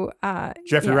who...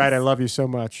 Jeffrey Wright, I love you so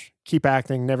much. Keep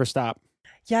acting, never stop.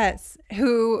 Yes,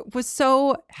 who was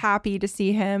so happy to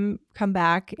see him come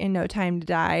back in No Time to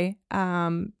Die.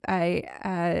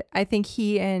 I think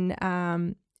he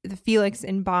and the Felix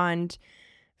and Bond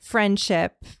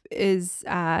friendship is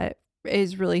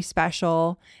really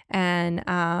special, and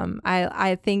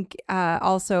I think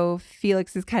also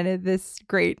Felix is kind of this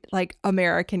great like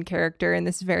American character in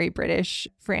this very British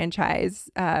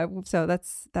franchise. So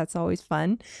that's always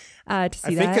fun to see.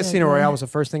 I think Casino Royale was the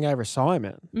first thing I ever saw him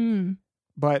in.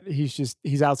 But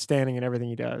he's outstanding in everything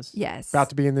he does. Yes. About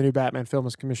to be in the new Batman film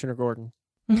as Commissioner Gordon.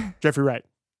 Jeffrey Wright.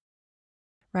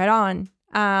 Right on.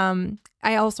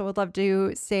 I also would love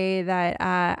to say that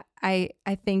I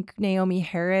think Naomi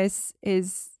Harris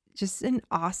is just an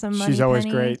awesome Moneypenny. She's always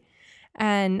great.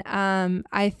 And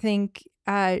I think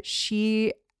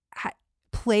she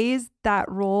plays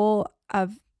that role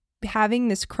of having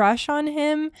this crush on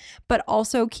him, but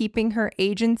also keeping her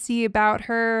agency about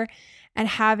her and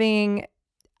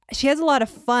she has a lot of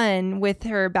fun with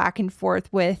her back and forth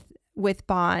with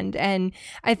Bond. And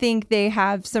I think they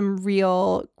have some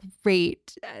real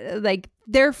great, like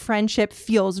their friendship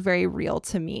feels very real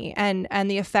to me, and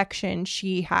the affection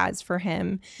she has for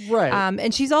him. Right.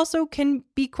 And she's also can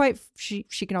be quite, she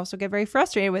can also get very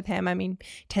frustrated with him. I mean,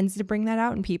 tends to bring that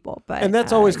out in people, but. And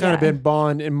that's always kind of been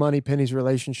Bond and Moneypenny's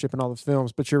relationship in all the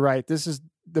films. But you're right. This is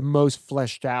the most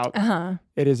fleshed out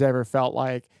it has ever felt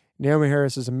like. Naomi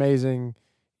Harris is amazing.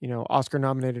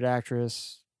 Oscar-nominated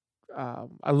actress.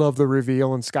 I love the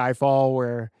reveal in Skyfall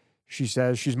where she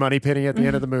says she's Moneypenny at the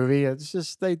end of the movie. It's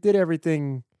just they did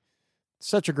everything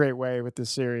such a great way with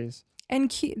this series. And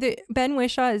Ben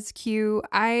Whishaw is Q.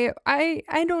 I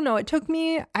don't know. It took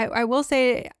me. I will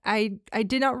say I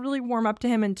did not really warm up to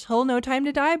him until No Time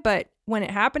to Die. But when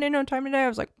it happened in No Time to Die, I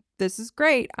was like, this is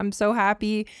great. I'm so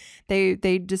happy. They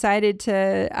decided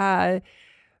to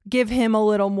give him a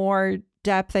little more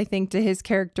depth, I think, to his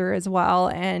character as well,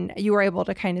 and you were able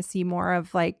to kind of see more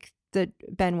of like the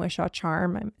Ben Whishaw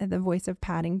charm, the voice of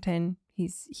Paddington.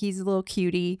 He's a little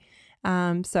cutie,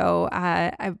 so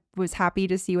I was happy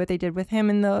to see what they did with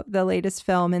him in the latest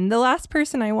film. And the last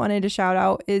person I wanted to shout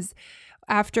out is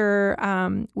after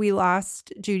we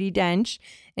lost Judi Dench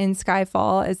in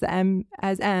Skyfall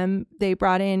as M, they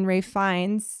brought in Ralph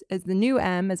Fiennes as the new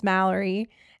M, as Mallory,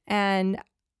 and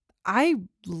I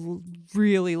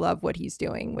really love what he's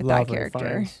doing with that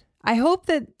character. I hope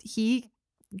that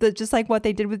just like what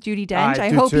they did with Judi Dench, I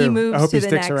hope he moves to the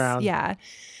next. Around. Yeah,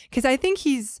 because I think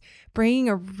he's bringing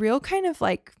a real kind of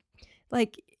like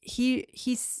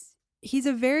he's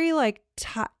a very like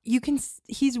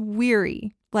he's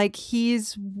weary, like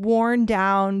he's worn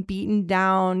down, beaten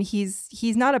down.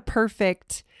 He's not a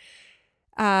perfect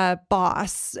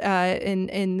boss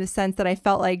in the sense that I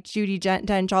felt like Judi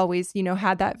Dench always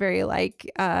had that very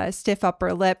like stiff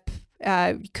upper lip,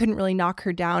 couldn't really knock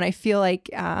her down. I feel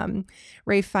like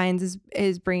Ralph Fiennes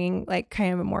is bringing like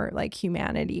kind of a more like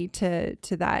humanity to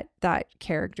that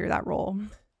character, that role.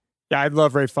 Yeah, I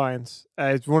love Ralph Fiennes.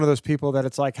 It's one of those people that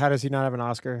it's like, how does he not have an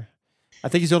Oscar? I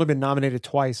think he's only been nominated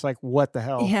twice. Like, what the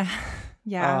hell?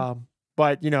 Yeah.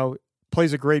 But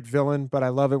plays a great villain. But I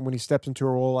love it when he steps into a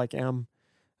role like M.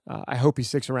 I hope he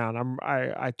sticks around.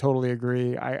 I totally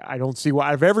agree. I don't see why,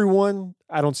 out of everyone,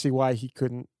 I don't see why he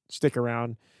couldn't stick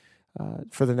around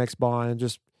for the next Bond and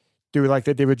just do it like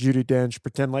they did with Judi Dench,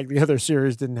 pretend like the other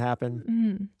series didn't happen.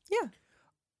 Mm-hmm. Yeah.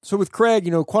 So with Craig,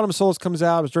 Quantum of Solace comes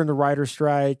out. It was during the writer's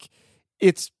strike.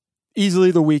 It's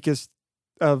easily the weakest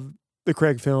of the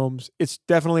Craig films. It's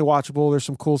definitely watchable. There's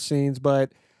some cool scenes,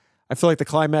 but I feel like the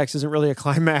climax isn't really a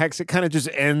climax. It kind of just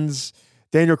ends.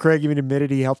 Daniel Craig even admitted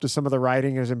he helped with some of the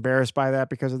writing. He was embarrassed by that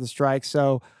because of the strike.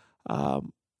 So,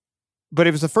 but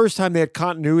it was the first time they had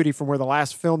continuity from where the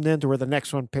last film ended to where the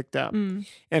next one picked up. And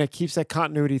it keeps that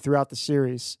continuity throughout the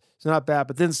series. It's not bad.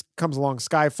 But then comes along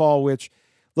Skyfall, which,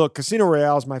 look, Casino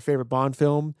Royale is my favorite Bond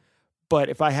film. But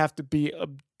if I have to be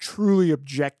truly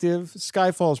objective,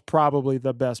 Skyfall is probably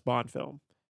the best Bond film.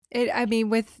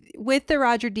 With the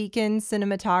Roger Deakins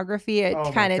cinematography,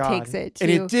 it kind of takes it to...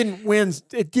 And it didn't win.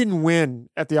 It didn't win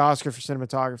at the Oscar for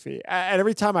cinematography. And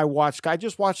every time I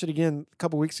just watched it again a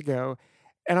couple weeks ago,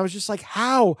 and I was just like,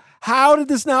 how? How did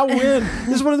this not win?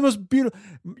 This is one of the most beautiful...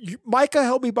 Micah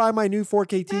helped me buy my new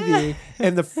 4K TV,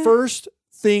 and the first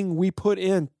thing we put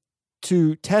in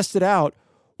to test it out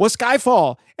was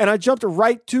Skyfall. And I jumped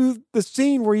right to the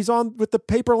scene where he's on with the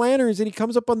paper lanterns, and he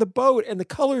comes up on the boat, and the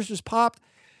colors just popped.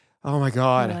 Oh my You're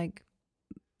God. like,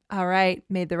 all right,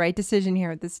 made the right decision here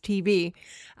with this TV.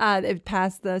 It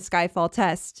passed the Skyfall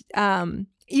test.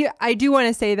 Yeah, I do want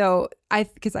to say though,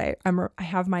 because I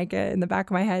have Micah in the back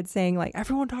of my head saying like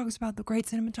everyone talks about the great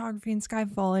cinematography in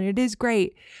Skyfall, and it is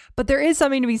great, but there is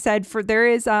something to be said for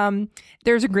there's a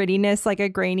grittiness, like a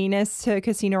graininess to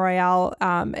Casino Royale.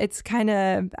 It's kind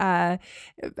of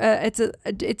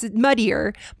it's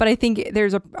muddier, but I think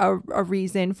there's a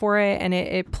reason for it, and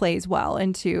it plays well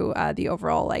into the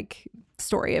overall like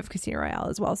story of Casino Royale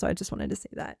as well. So I just wanted to say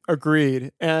that.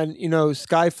 Agreed. And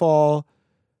Skyfall,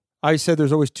 I said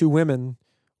there's always two women.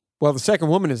 Well, the second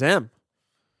woman is M.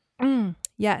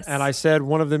 Yes. And I said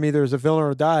one of them either is a villain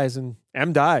or dies, and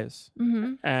M dies.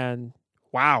 Mm-hmm. And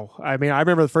wow. I mean, I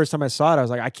remember the first time I saw it, I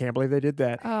was like, I can't believe they did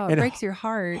that. Oh, and it breaks your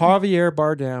heart. Javier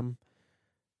Bardem,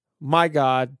 my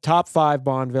God, top 5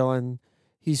 Bond villain.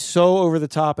 He's so over the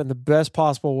top in the best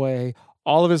possible way.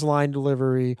 All of his line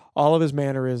delivery, all of his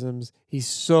mannerisms. He's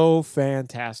so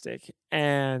fantastic.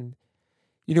 And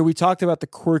we talked about the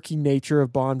quirky nature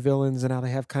of Bond villains and how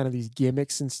they have kind of these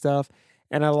gimmicks and stuff.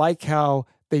 And I like how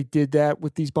they did that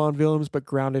with these Bond villains, but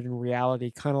grounded in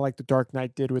reality, kind of like the Dark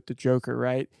Knight did with the Joker,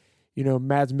 right?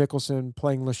 Mads Mikkelsen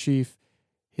playing Lashif,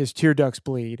 his tear ducts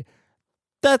bleed.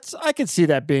 I could see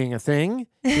that being a thing,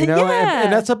 Yeah.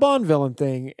 and that's a Bond villain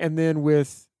thing. And then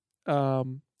with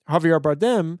Javier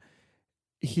Bardem,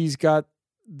 he's got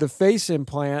the face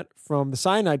implant from the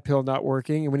cyanide pill not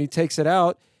working. And when he takes it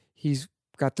out, he's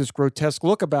got this grotesque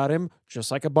look about him,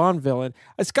 just like a Bond villain.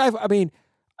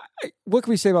 What can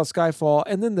we say about Skyfall?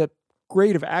 And then the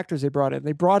grade of actors they brought in.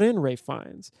 They brought in Ralph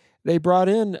Fiennes. They brought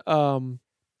in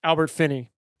Albert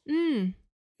Finney. They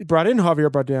brought in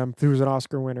Javier Bardem, who's an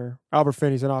Oscar winner. Albert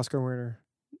Finney's an Oscar winner.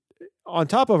 On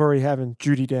top of already having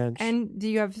Judi Dench. And do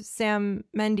you have Sam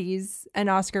Mendes, an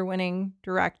Oscar-winning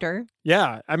director?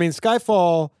 Yeah. I mean,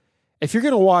 Skyfall, if you're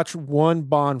going to watch one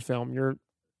Bond film your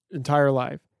entire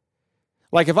life,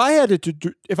 like if I had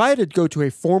to go to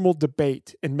a formal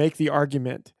debate and make the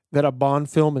argument that a Bond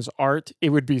film is art,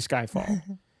 it would be Skyfall.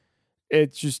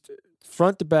 It's just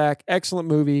front to back, excellent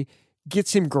movie,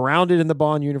 gets him grounded in the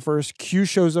Bond universe. Q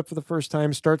shows up for the first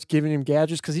time, starts giving him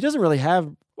gadgets because he doesn't really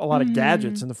have a lot of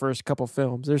gadgets in the first couple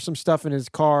films. There's some stuff in his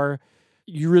car.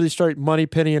 You really start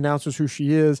Moneypenny announces who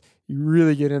she is. You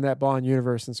really get in that Bond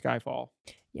universe in Skyfall.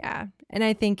 Yeah, and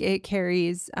I think it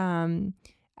carries.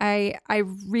 I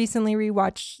recently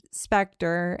rewatched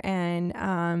Spectre, and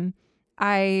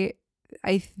I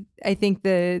think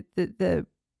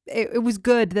it was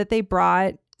good that they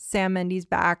brought Sam Mendes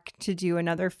back to do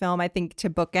another film. I think to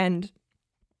bookend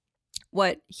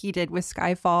what he did with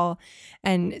Skyfall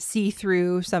and see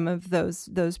through some of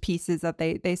those pieces that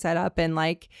they set up, and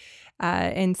like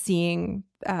and seeing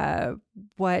where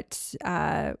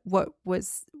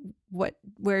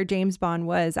James Bond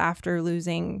was after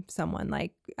losing someone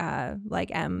like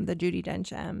M, the Judi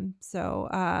Dench M. So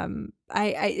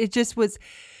it just was,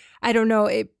 I don't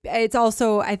know. It's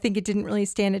also, I think it didn't really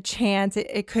stand a chance.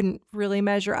 It couldn't really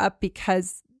measure up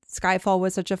because Skyfall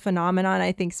was such a phenomenon.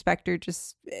 I think Spectre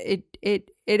just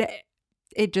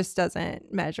it just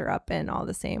doesn't measure up in all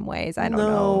the same ways. I don't know.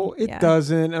 No, it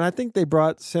doesn't. And I think they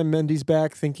brought Sam Mendes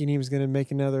back thinking he was going to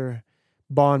make another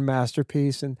Bond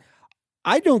masterpiece. And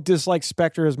I don't dislike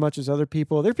Spectre as much as other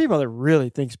people. There are people that really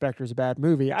think Spectre is a bad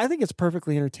movie. I think it's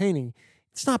perfectly entertaining.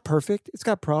 It's not perfect. It's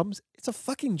got problems. It's a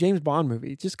fucking James Bond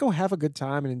movie. Just go have a good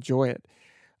time and enjoy it.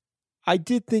 I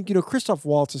did think, Christoph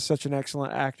Waltz is such an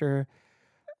excellent actor.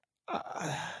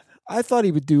 I thought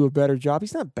he would do a better job.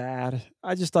 He's not bad.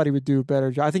 I just thought he would do a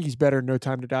better job. I think he's better in No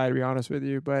Time to Die, to be honest with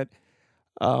you. But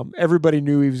everybody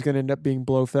knew he was going to end up being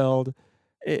Blofeld.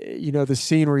 The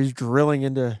scene where he's drilling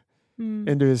into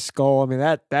his skull. I mean,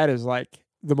 that is like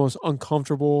the most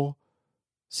uncomfortable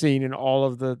scene in all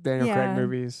of the Daniel Craig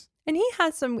movies. And he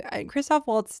has some, Christoph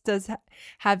Waltz does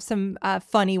have some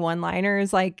funny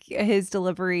one-liners, like his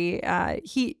delivery.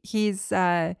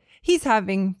 He's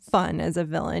having fun as a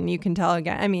villain. You can tell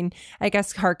again. I mean, I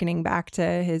guess hearkening back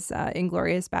to his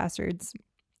Inglourious Bastards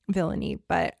villainy.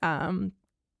 But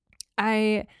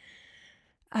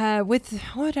with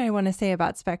what I want to say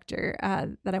about Spectre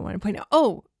that I want to point out.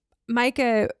 Oh,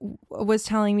 Micah was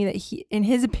telling me that in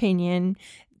his opinion,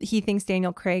 he thinks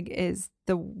Daniel Craig is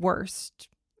the worst.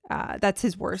 That's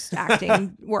his worst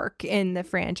acting work in the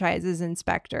franchises in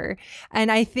Spectre. And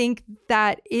I think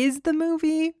that is the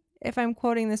movie, if I'm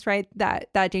quoting this right,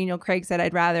 that Daniel Craig said,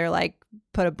 I'd rather like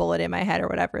put a bullet in my head or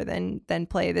whatever than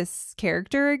play this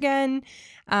character again.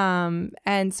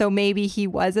 And so maybe he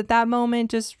was at that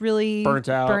moment just really burnt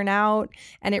out,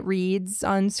 and it reads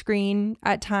on screen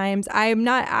at times. I'm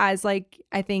not as like,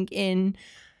 I think in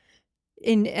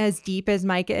in as deep as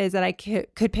Micah is that I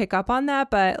could pick up on that,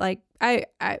 but like I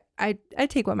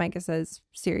take what Micah says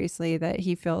seriously, that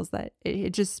he feels that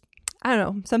it just, I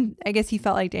don't know, I guess he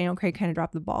felt like Daniel Craig kind of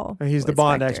dropped the ball. He's the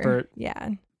Bond expert. Yeah.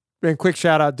 And quick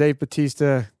shout out Dave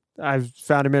Bautista. I've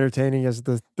found him entertaining as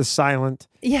the silent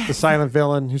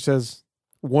villain who says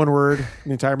one word in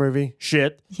the entire movie.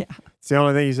 Shit. Yeah. It's the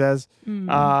only thing he says.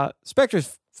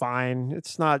 Spectre's fine.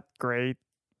 It's not great,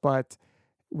 but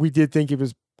we did think it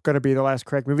was going to be the last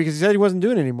Craig movie because he said he wasn't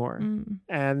doing it anymore.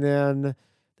 And then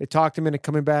they talked him into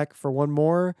coming back for one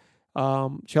more.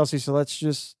 Chelsea said, let's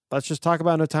just talk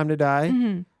about No Time to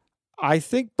Die. I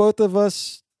think both of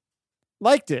us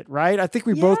liked it, right? I think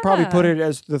we both probably put it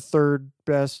as the third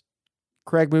best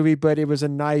Craig movie, but it was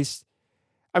I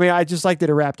just liked that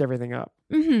it wrapped everything up.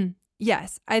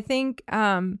 Yes. I think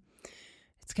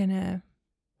it's gonna,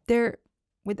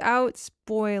 without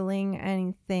spoiling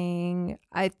anything,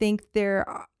 I think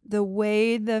the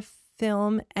way the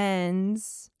film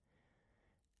ends,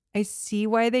 I see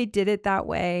why they did it that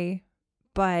way,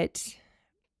 but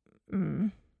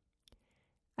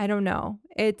I don't know.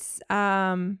 It's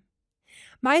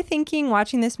my thinking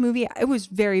watching this movie, it was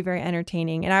very, very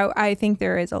entertaining. And I think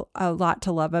there is a lot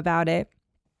to love about it.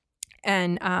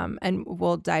 And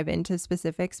we'll dive into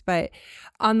specifics. But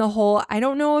on the whole, I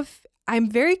don't know if I'm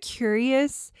very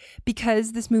curious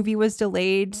because this movie was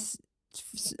delayed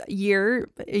a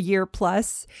year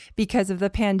plus because of the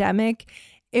pandemic.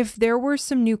 If there were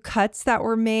some new cuts that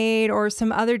were made or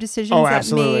some other decisions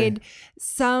that made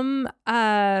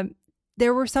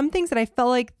there were some things that I felt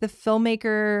like the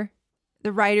filmmaker,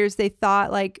 the writers, they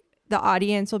thought like the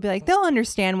audience will be like, they'll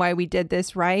understand why we did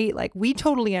this, right? Like we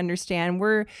totally understand.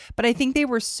 But I think they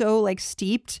were so like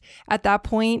steeped at that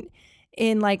point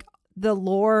in like the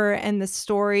lore and the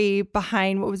story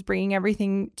behind what was bringing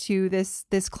everything to this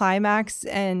climax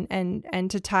and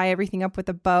to tie everything up with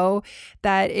a bow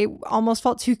that it almost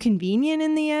felt too convenient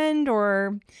in the end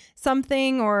or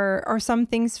something, or some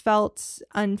things felt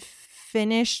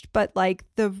unfinished, but like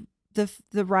the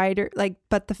writer, like,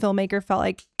 but the filmmaker felt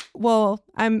like, well,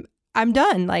 I'm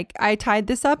done. Like I tied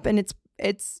this up and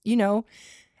it's, you know,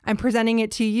 I'm presenting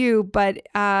it to you, but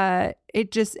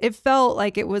it felt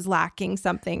like it was lacking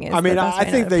something. I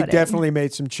think they definitely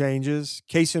made some changes.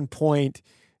 Case in point,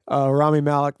 Rami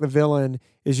Malek, the villain,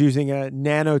 is using a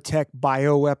nanotech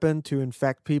bioweapon to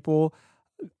infect people.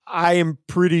 I am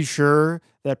pretty sure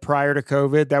that prior to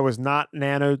COVID, that was not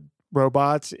nano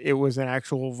robots. It was an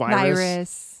actual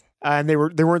virus. And they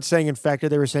weren't saying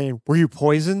infected. They were saying, were you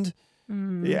poisoned?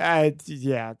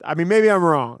 Yeah. I mean, maybe I'm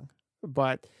wrong,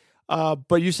 but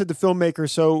you said the filmmaker.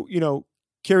 So, you know,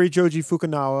 Cary Joji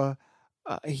Fukunaga,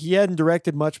 he hadn't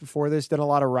directed much before this, done a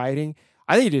lot of writing.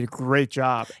 I think he did a great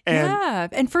job.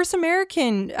 And first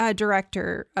American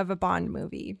director of a Bond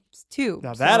movie too.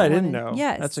 Now that I didn't know.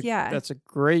 Yes, that's a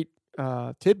great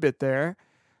tidbit there.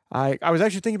 I was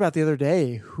actually thinking about the other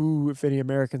day who, if any,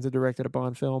 Americans had directed a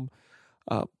Bond film.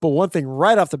 But one thing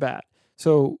right off the bat,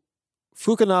 so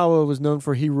Fukunaga was known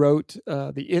for, he wrote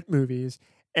the It movies,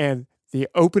 and the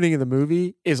opening of the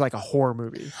movie is like a horror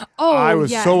movie. Oh, I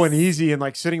was so uneasy and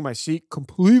like sitting in my seat,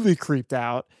 completely creeped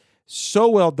out. So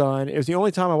well done. It was the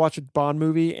only time I watched a Bond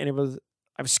movie, and I was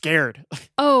scared.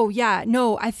 Oh yeah,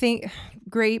 no, I think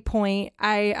great point.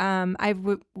 I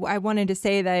wanted to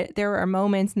say that there are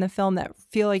moments in the film that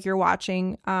feel like you're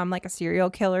watching like a serial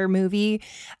killer movie.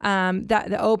 That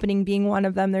the opening being one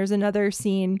of them. There's another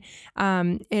scene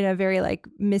in a very like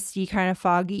misty kind of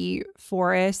foggy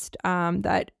forest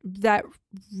that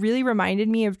really reminded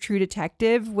me of True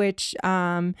Detective, which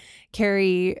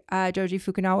Cary Joji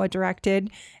Fukunaga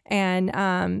directed,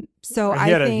 and so he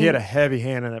had a heavy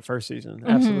hand in that first season.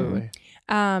 Absolutely.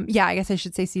 Yeah, I guess I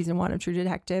should say season 1 of True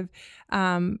Detective,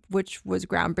 which was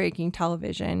groundbreaking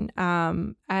television.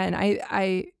 And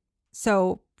I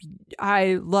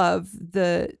love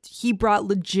he brought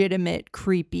legitimate,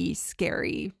 creepy,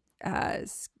 scary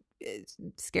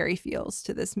feels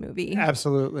to this movie.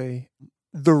 Absolutely.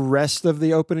 The rest of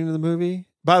the opening of the movie,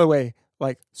 by the way,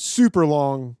 like super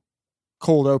long,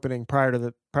 cold opening prior to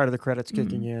the credits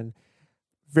kicking in.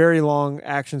 Very long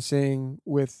action scene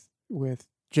with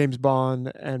James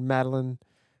Bond and Madeline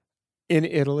in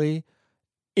Italy.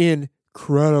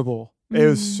 Incredible. It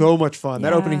was so much fun.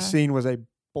 That opening scene was a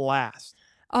blast.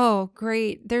 Oh,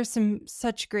 great. There's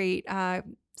such great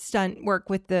stunt work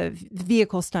with the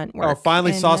vehicle stunt work. Oh,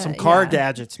 finally saw some car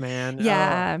gadgets, man.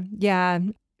 Yeah.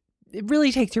 It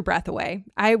really takes your breath away.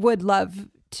 I would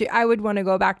want to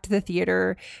go back to the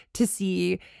theater to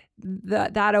see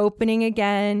that opening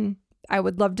again. I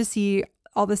would love to see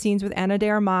all the scenes with Ana de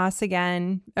Armas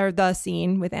again, or the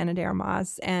scene with Ana de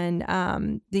Armas, and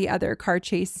the other car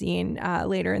chase scene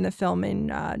later in the film in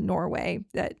Norway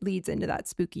that leads into that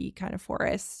spooky kind of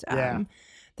forest.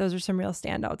 Those are some real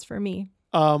standouts for me.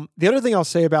 The other thing I'll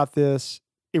say about this,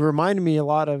 it reminded me a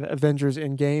lot of Avengers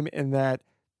Endgame in that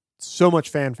so much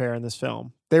fanfare in this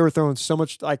film. They were throwing so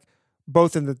much, like,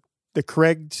 both in the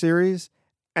Craig series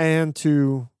and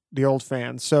to the old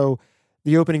fans. So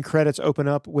the opening credits open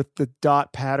up with the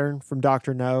dot pattern from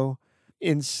Dr. No.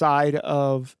 Inside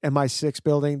of MI6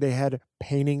 building, they had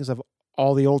paintings of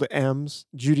all the old M's.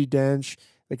 Judi Dench,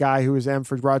 the guy who was M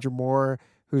for Roger Moore,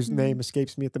 whose name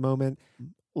escapes me at the moment.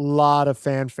 A lot of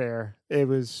fanfare. It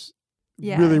was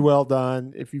really well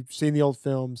done. If you've seen the old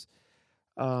films,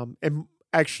 and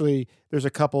actually, there's a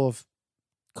couple of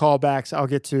callbacks I'll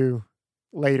get to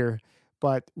later,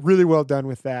 but really well done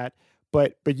with that.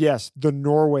 But yes, the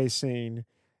Norway scene,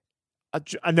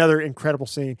 another incredible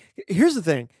scene. Here's the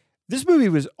thing. This movie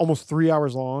was almost 3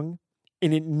 hours long,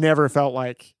 and it never felt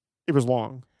like it was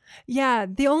long. Yeah,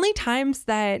 the only times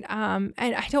that, and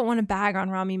I don't want to bag on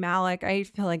Rami Malek. I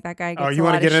feel like that guy gets you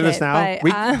want to get into this now?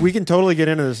 But, we can totally get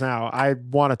into this now. I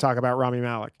want to talk about Rami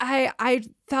Malek. I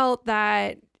felt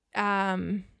that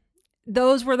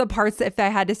those were the parts that if I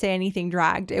had to say anything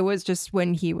dragged, it was just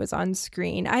when he was on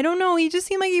screen. I don't know. He just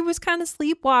seemed like he was kind of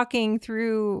sleepwalking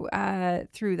through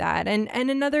that. And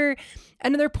another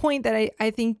point that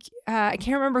I think, I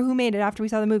can't remember who made it after we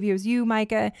saw the movie. It was you,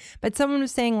 Micah, but someone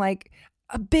was saying, like,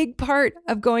 a big part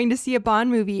of going to see a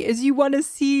Bond movie is you want to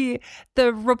see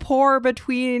the rapport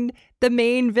between the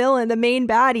main villain, the main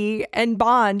baddie, and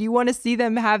Bond. You want to see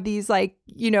them have these, like,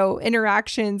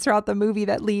 interactions throughout the movie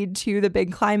that lead to the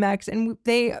big climax. And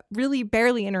they really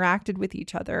barely interacted with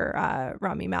each other,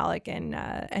 Rami Malek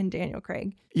and Daniel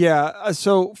Craig. Yeah.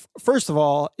 So first of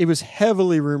all, it was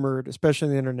heavily rumored, especially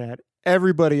on the internet.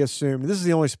 Everybody assumed, this is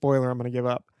the only spoiler I'm going to give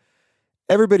up.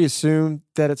 Everybody assumed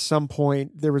that at some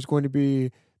point there was going to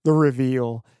be the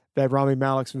reveal that Rami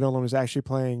Malek's villain was actually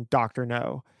playing Dr.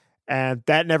 No. And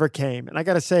that never came. And I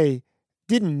got to say,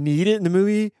 didn't need it in the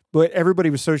movie, but everybody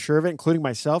was so sure of it, including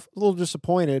myself, a little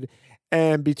disappointed.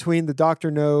 And between the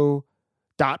Dr. No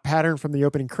dot pattern from the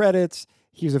opening credits,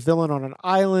 he was a villain on an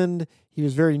island. He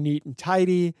was very neat and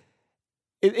tidy.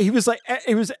 It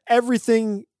was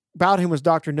everything about him was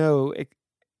Dr. No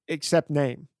except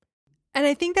name. And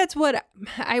I think that's what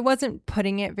I wasn't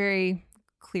putting it very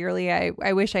clearly.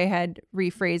 I wish I had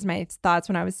rephrased my thoughts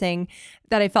when I was saying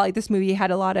that I felt like this movie had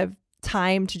a lot of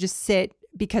time to just sit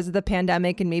because of the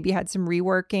pandemic and maybe had some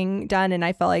reworking done. And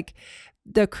I felt like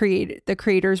the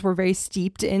creators were very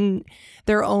steeped in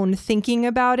their own thinking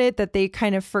about it, that they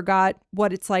kind of forgot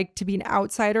what it's like to be an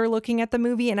outsider looking at the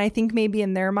movie. And I think maybe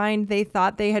in their mind, they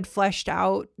thought they had fleshed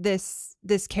out this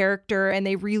character and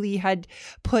they really had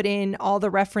put in all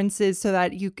the references so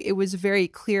that it was very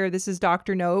clear this is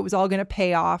Dr. No. It was all going to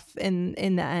pay off in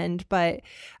the end. But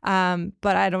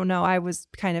I don't know. I was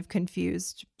kind of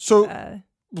confused. So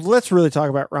let's really talk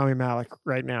about Rami Malek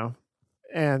right now.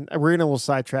 And we're going to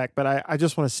sidetrack, but I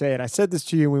just want to say it. I said this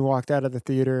to you when we walked out of the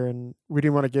theater, and we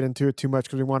didn't want to get into it too much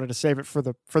because we wanted to save it for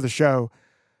the show.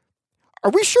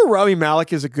 Are we sure Rami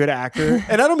Malek is a good actor?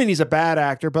 And I don't mean he's a bad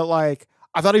actor, but like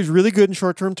I thought he was really good in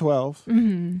Short Term 12.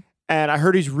 Mm-hmm. And I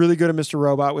heard he's really good at Mr.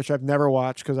 Robot, which I've never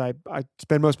watched because I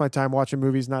spend most of my time watching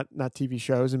movies, not TV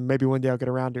shows, and maybe one day I'll get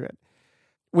around to it.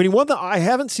 When he won I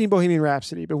haven't seen Bohemian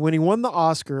Rhapsody, but when he won the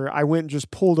Oscar, I went and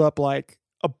just pulled up like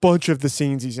a bunch of the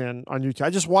scenes he's in on YouTube.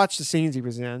 I just watched the scenes he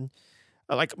was in,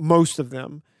 like most of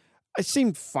them. I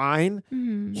seemed fine.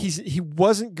 Mm-hmm. He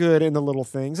wasn't good in The Little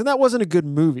Things, and that wasn't a good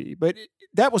movie, but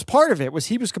that was part of it. Was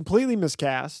he was completely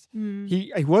miscast. Mm.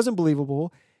 He wasn't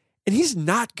believable, and he's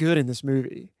not good in this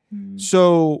movie. Mm.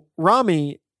 So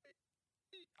Rami,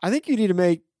 I think you need to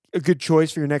make a good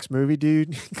choice for your next movie, dude,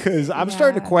 because I'm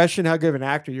starting to question how good of an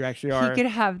actor you actually are. He could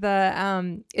have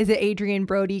the is it Adrian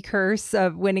Brody curse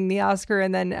of winning the Oscar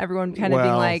and then everyone kind of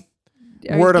being like,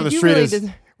 word on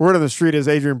the street is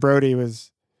Adrian Brody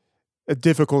was a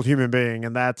difficult human being,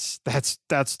 and that's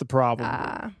the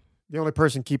problem. The only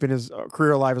person keeping his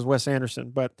career alive is Wes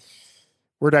Anderson, but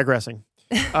we're digressing.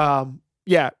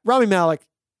 Yeah, Rami Malek,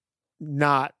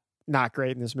 not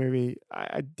great in this movie.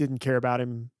 I didn't care about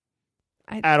him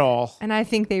at all. And I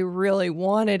think they really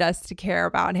wanted us to care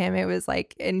about him. It was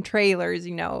like in trailers,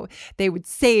 they would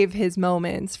save his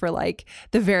moments for like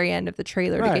the very end of the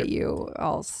trailer to get you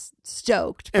all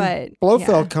stoked. And but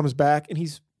Blofeld comes back and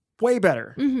he's way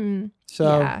better. Mm-hmm.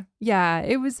 So yeah,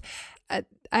 it was.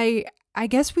 I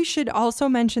guess we should also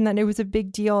mention that it was a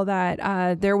big deal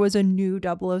that there was a new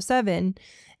 007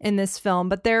 in this film.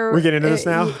 But we're getting into this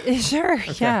now. Sure,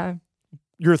 okay. Yeah.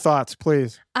 Your thoughts,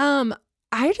 please.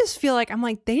 I just feel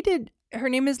like they did. Her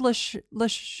name is Lashana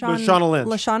Lynch.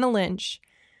 Lashana Lynch.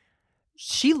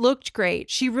 She looked great.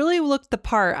 She really looked the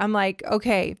part. I'm like,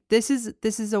 okay, this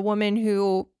is a woman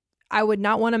who I would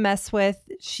not want to mess with.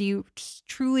 She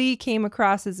truly came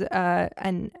across as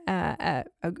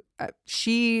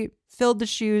she filled the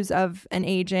shoes of an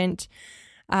agent.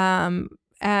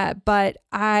 But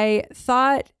I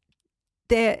thought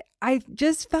that I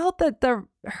just felt that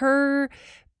her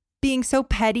being so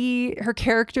petty, her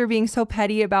character being so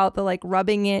petty about the like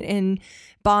rubbing it in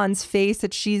Bond's face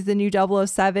that she's the new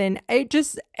 007, it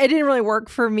didn't really work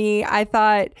for me. I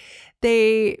thought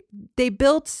they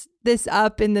built this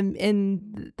up in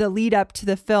the lead up to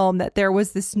the film that there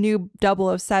was this new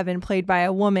 007 played by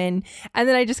a woman, and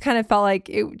then I just kind of felt like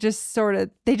it just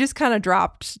they just kind of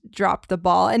dropped the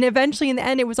ball, and eventually in the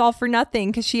end it was all for nothing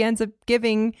because she ends up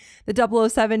giving the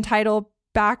 007 title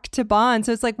back to Bond.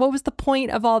 So it's like, what was the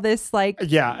point of all this back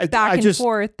and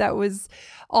forth that was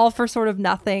all for sort of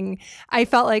nothing? I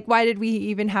felt like, why did we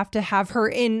even have to have her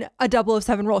in a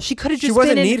 007 role? She could have just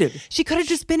wasn't needed. She could have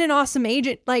just been an awesome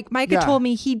agent. Like Micah told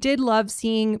me, he did love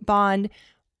seeing Bond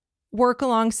work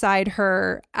alongside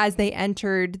her as they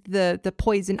entered the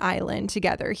Poison Island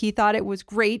together. He thought it was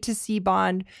great to see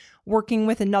Bond working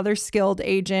with another skilled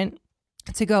agent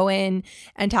to go in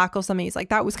and tackle something. He's like,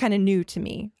 that was kind of new to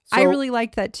me. So, I really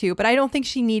liked that too, but I don't think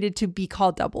she needed to be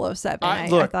called 007.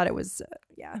 I thought it was,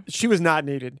 She was not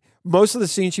needed. Most of the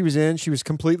scenes she was in, she was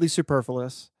completely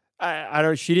superfluous.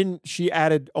 She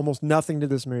added almost nothing to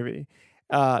this movie.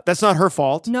 That's not her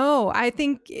fault. No, I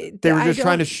think they were just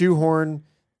trying to shoehorn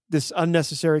this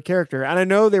unnecessary character. And I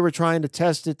know they were trying to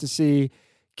test it to see,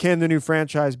 can the new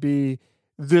franchise be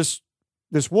this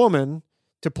woman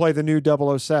to play the new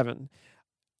 007?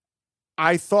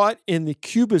 I thought in the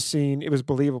Cuba scene, it was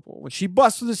believable. When she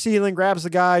busts through the ceiling, grabs the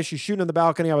guy, she's shooting on the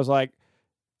balcony, I was like,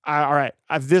 all right,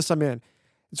 I'm in.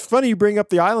 It's funny you bring up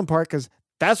the island part because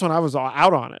that's when I was all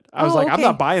out on it. I was like, okay. I'm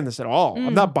not buying this at all.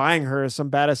 I'm not buying her as some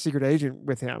badass secret agent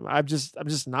with him. I'm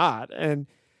just not. And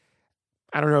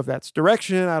I don't know if that's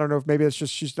direction. I don't know if maybe it's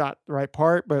just she's not the right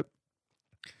part, but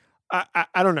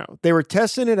I don't know. They were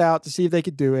testing it out to see if they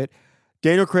could do it.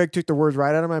 Daniel Craig took the words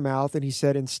right out of my mouth, and he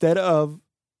said, instead of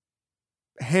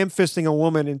ham-fisting a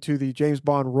woman into the James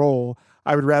Bond role,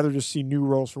 I would rather just see new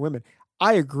roles for women.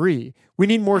 I agree. We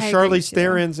need more Charlize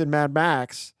Therons in Mad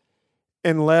Max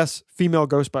and less female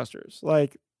Ghostbusters.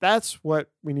 Like, that's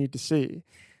what we need to see.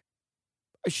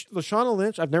 Lashana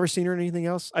Lynch, I've never seen her in anything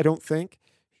else, I don't think.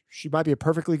 She might be a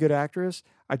perfectly good actress.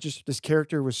 This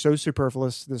character was so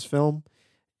superfluous to this film.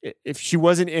 If she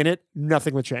wasn't in it,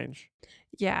 nothing would change.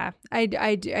 Yeah, I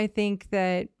think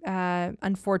that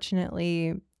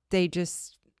unfortunately they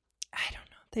just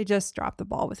dropped the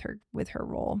ball with her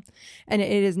role, and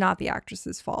it is not the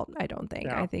actress's fault. I don't think.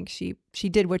 Yeah. I think she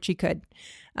did what she could.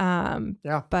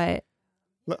 But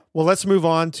well, let's move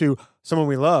on to someone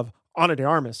we love, Ana de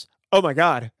Armas. Oh my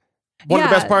God, one of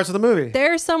the best parts of the movie.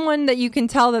 There's someone that you can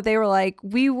tell that they were like,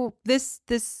 we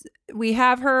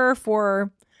have her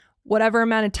for whatever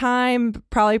amount of time,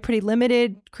 probably pretty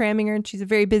limited, cramming her. And she's a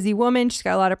very busy woman. She's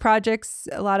got a lot of projects,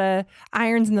 a lot of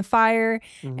irons in the fire.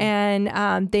 Mm-hmm.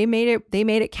 And they made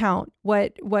it count.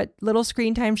 What little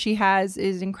screen time she has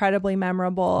is incredibly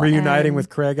memorable. Reuniting with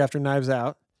Craig after Knives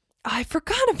Out. I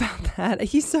forgot about that.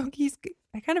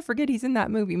 I kind of forget he's in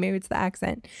that movie. Maybe it's the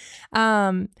accent.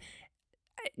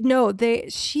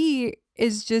 She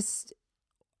is just,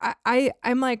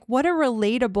 I'm like, what a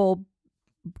relatable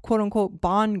quote unquote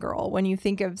Bond girl. When you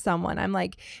think of someone, I'm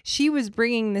like, she was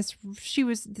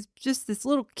just this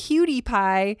little cutie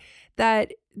pie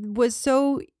that was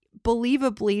so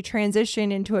believably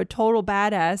transitioned into a total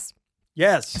badass,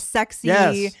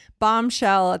 sexy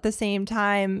bombshell at the same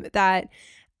time, that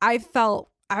I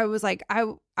felt, I was like,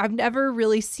 I've never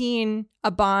really seen a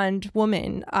Bond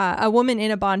woman, a woman in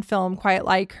a Bond film quite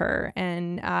like her.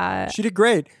 And she did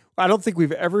great. I don't think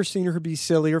we've ever seen her be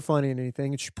silly or funny in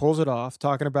anything. And she pulls it off,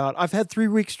 talking about, I've had 3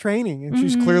 weeks training. And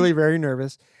she's clearly very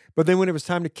nervous. But then when it was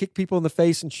time to kick people in the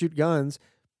face and shoot guns,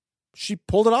 she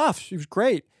pulled it off. She was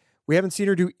great. We haven't seen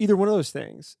her do either one of those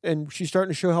things. And she's starting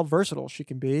to show how versatile she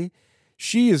can be.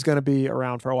 She is going to be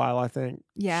around for a while, I think.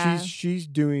 Yeah. She's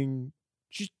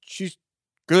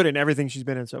good in everything she's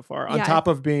been in so far, on top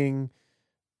of being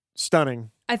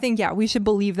stunning. I think, we should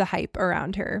believe the hype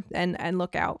around her and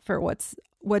look out for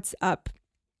what's up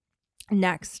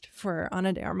next for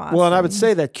Ana de Armas. Well, and I would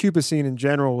say that Cuba scene in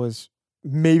general was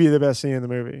maybe the best scene in the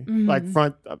movie. Mm-hmm.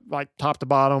 Like top to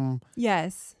bottom.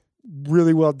 Yes.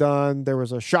 Really well done. There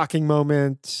was a shocking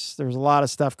moment. There was a lot of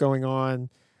stuff going on.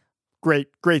 Great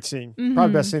scene. Mm-hmm.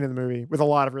 Probably best scene in the movie, with a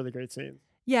lot of really great scenes.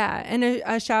 Yeah, and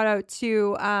a shout out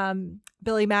to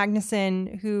Billy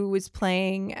Magnuson, who was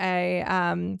playing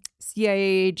a CIA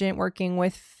agent working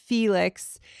with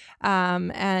Felix,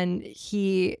 and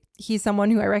he's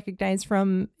someone who I recognize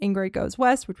from Ingrid Goes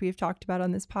West, which we've talked about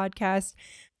on this podcast.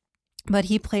 But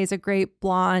he plays a great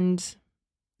blonde,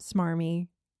 smarmy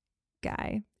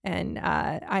guy, and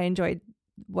I enjoyed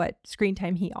what screen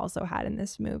time he also had in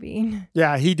this movie.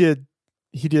 Yeah, he did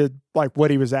like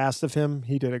what he was asked of him.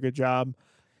 He did a good job.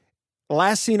 The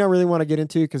last scene I really want to get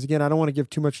into, because again, I don't want to give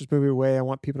too much of this movie away. I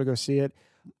want people to go see it.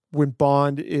 When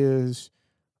Bond is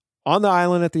on the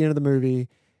island at the end of the movie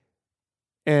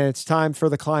and it's time for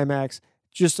the climax,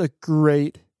 just a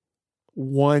great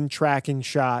one tracking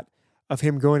shot of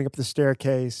him going up the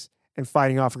staircase and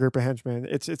fighting off a group of henchmen.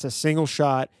 It's a single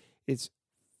shot. It's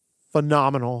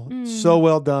phenomenal. So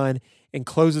well done, and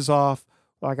closes off,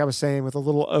 like I was saying, with a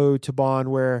little ode to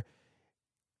Bond where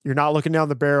you're not looking down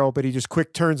the barrel, but he just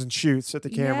quick turns and shoots at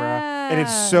the camera. Yeah. And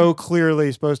it's so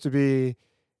clearly supposed to be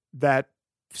that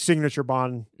signature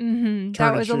Bond.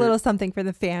 That was a little something for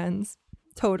the fans.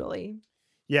 Totally.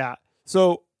 Yeah.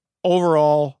 So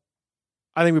overall,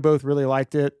 I think we both really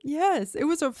liked it. Yes. It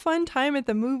was a fun time at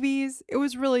the movies. It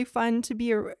was really fun to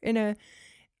be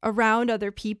around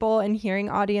other people and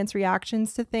hearing audience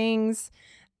reactions to things.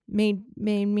 Made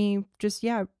me just,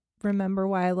 remember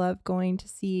why I love going to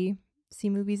see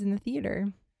movies in the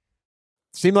theater.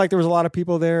 Seemed like there was a lot of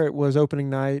people there. It was opening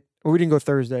night. Well, we didn't go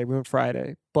Thursday. We went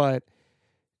Friday. But,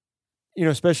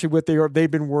 especially what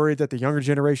they've been worried that the younger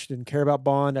generation didn't care about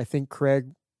Bond. I think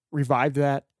Craig revived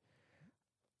that.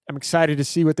 I'm excited to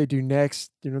see what they do next.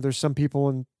 There's some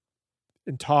people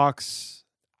in talks.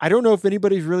 I don't know if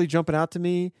anybody's really jumping out to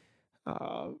me.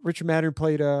 Richard Madden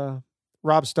played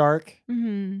Rob Stark.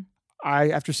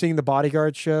 After seeing the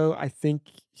Bodyguard show, I think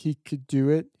he could do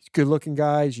it. He's a good-looking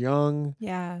guy. He's young.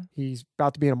 Yeah. He's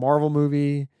about to be in a Marvel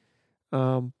movie.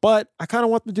 But I kind of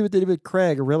want them to do what they did with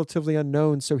Craig, a relatively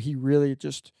unknown, so he really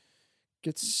just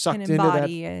gets sucked into that.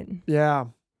 It. Yeah.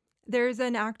 There's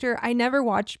an actor, I never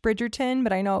watched Bridgerton,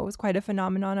 but I know it was quite a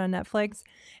phenomenon on Netflix.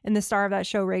 And the star of that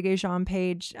show, Regé Jean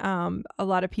Page, a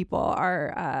lot of people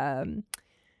are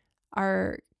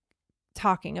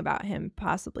talking about him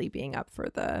possibly being up for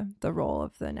the role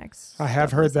of the next. I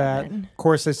have heard that. Of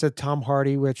course, they said Tom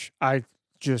Hardy, which I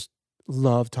just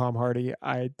love Tom Hardy.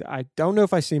 I don't know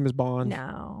if I see him as Bond.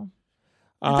 No.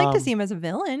 I'd like to see him as a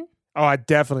villain. Oh, I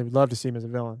definitely would love to see him as a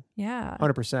villain. Yeah.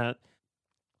 100%.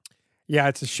 Yeah,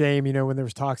 it's a shame, when there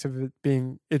was talks of it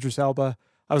being Idris Elba.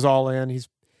 I was all in. He's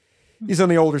on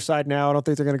the older side now. I don't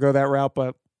think they're going to go that route,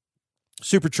 but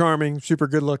super charming, super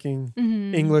good looking,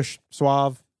 English,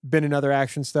 suave, been in other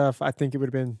action stuff. I think it would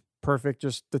have been perfect.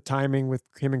 Just the timing with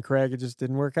him and Craig, it just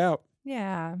didn't work out.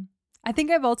 Yeah. I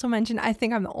think I've also mentioned, I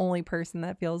think I'm the only person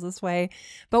that feels this way.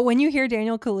 But when you hear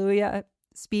Daniel Kaluuya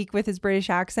speak with his British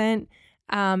accent,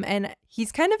 and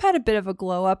he's kind of had a bit of a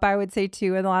glow up, I would say,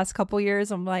 too, in the last couple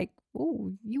years. I'm like,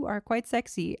 oh, you are quite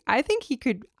sexy. I think he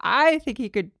could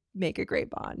make a great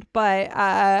Bond, but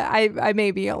I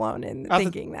may be alone in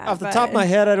thinking that. Off the top of my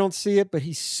head, I don't see it, but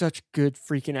he's such a good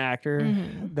freaking actor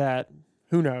that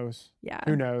who knows? Yeah.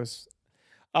 Who knows?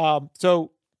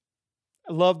 So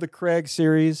I love the Craig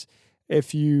series.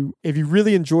 If you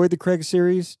really enjoyed the Craig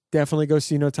series, definitely go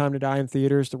see No Time to Die in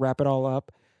theaters to wrap it all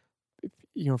up.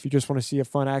 If you just want to see a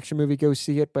fun action movie, go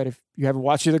see it. But if you haven't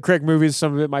watched the Craig movies,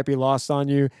 some of it might be lost on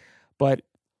you. But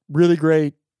really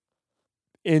great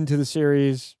into the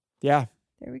series. Yeah.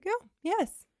 There we go.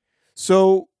 Yes.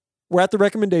 So we're at the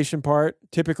recommendation part.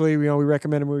 Typically, we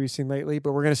recommend a movie we've seen lately,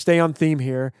 but we're going to stay on theme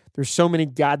here. There's so many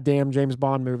goddamn James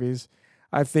Bond movies.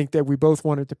 I think that we both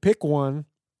wanted to pick one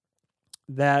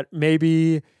that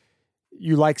maybe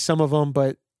you like some of them,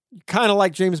 but you kind of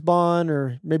like James Bond,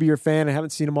 or maybe you're a fan and haven't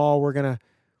seen them all. We're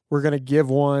gonna give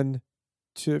one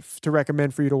to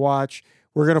recommend for you to watch.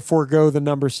 We're gonna forego the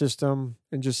number system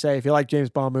and just say, if you like James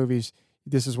Bond movies,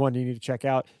 this is one you need to check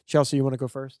out. Chelsea, you want to go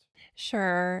first?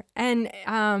 Sure. And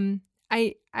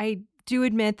I do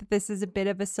admit that this is a bit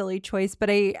of a silly choice, but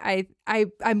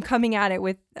I'm coming at it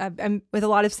with a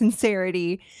lot of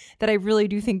sincerity, that I really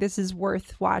do think this is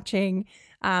worth watching.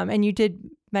 And you did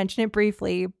mention it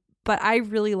briefly, but I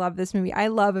really love this movie. I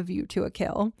love A View to a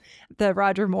Kill, the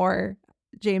Roger Moore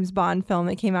James Bond film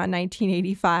that came out in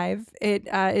 1985. It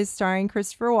is starring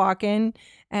Christopher Walken,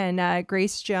 and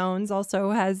Grace Jones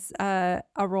also has a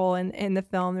role in the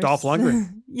film. Dolph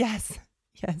Lundgren. Yes.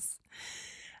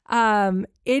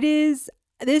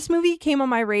 This movie came on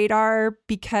my radar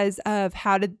because of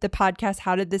How Did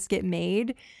This Get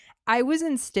Made? I was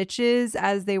in stitches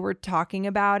as they were talking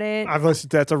about it. I've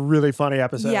listened to that's a really funny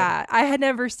episode. Yeah, I had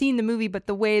never seen the movie, but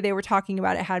the way they were talking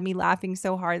about it had me laughing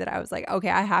so hard that I was like, okay,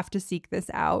 I have to seek this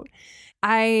out.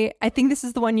 I think this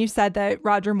is the one you said that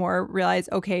Roger Moore realized,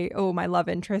 okay, oh, my love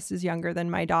interest is younger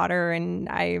than my daughter, and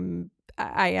I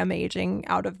am aging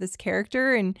out of this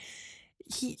character, and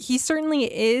he certainly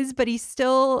is, but he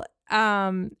still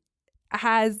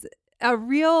has a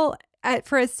real,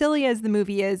 for as silly as the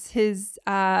movie is, his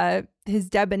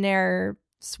debonair,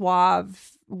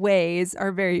 suave ways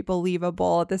are very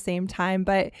believable at the same time.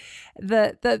 But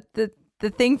the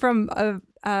thing from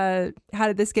How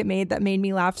Did This Get Made that made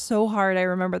me laugh so hard, I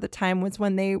remember the time, was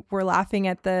when they were laughing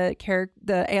at the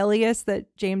alias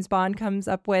that James Bond comes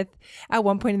up with at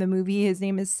one point in the movie. His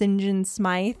name is St. John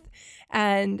Smythe.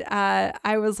 And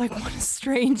I was like, what a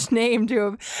strange name to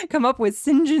have come up with,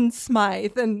 St. John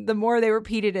Smythe. And the more they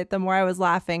repeated it, the more I was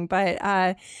laughing. But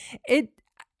I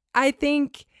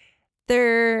think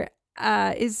there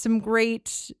is some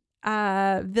great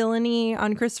villainy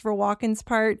on Christopher Walken's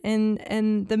part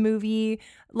in the movie.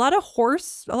 A lot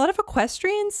of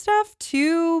equestrian stuff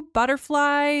too.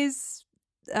 Butterflies,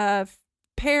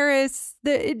 Paris,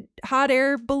 the hot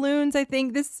air balloons. I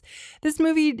think this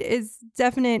movie is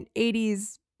definite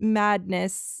 80s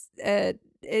madness.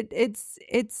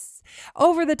 It's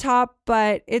over the top,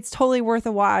 but it's totally worth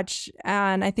a watch,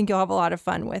 and I think you'll have a lot of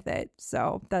fun with it.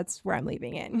 So that's where I'm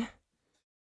leaving it.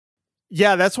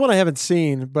 Yeah, that's one I haven't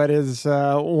seen, but is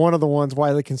one of the ones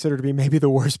widely considered to be maybe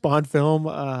the worst Bond film.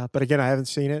 But again, I haven't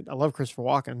seen it. I love Christopher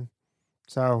Walken,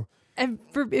 so. And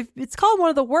if it's called one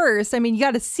of the worst, I mean, you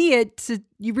got to see it to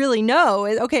you really know,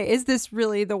 okay, is this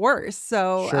really the worst?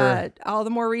 So Sure. All the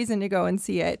more reason to go and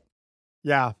see it.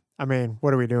 Yeah, I mean,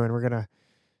 what are we doing? We're going to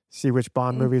see which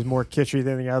Bond movie is more kitschy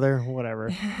than the other,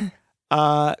 whatever.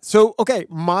 Okay,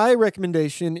 my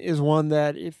recommendation is one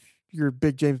that if you're a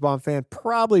big James Bond fan,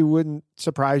 probably wouldn't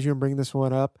surprise you and bring this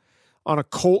one up. On a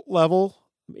cult level,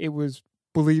 it was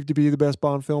believed to be the best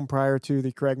Bond film prior to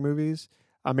the Craig movies.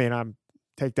 I mean,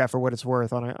 take that for what it's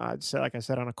worth I'd say, like I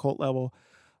said, on a cult level.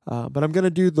 But I'm going to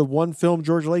do the one film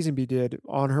George Lazenby did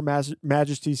on Her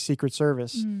Majesty's Secret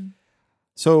Service. Mm.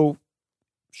 So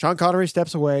Sean Connery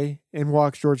steps away and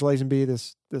walks George Lazenby,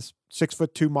 this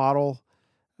 6'2" model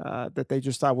that they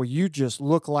just thought, well, you just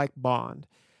look like Bond.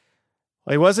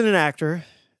 Well, he wasn't an actor.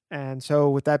 And so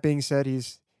with that being said,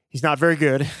 he's not very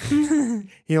good.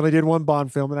 He only did one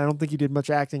Bond film, and I don't think he did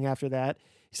much acting after that.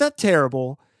 He's not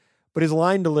terrible. But his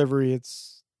line delivery,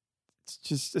 it's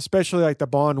just, especially like the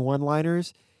Bond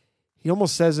one-liners, he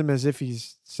almost says them as if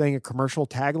he's saying a commercial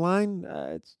tagline.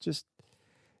 It's just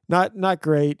not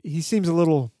great. He seems a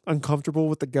little uncomfortable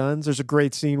with the guns. There's a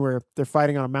great scene where they're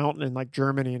fighting on a mountain in like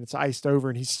Germany and it's iced over,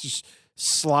 and he just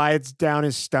slides down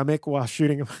his stomach while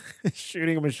shooting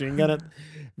a machine gun at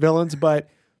villains. But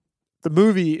the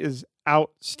movie is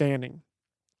outstanding.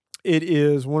 It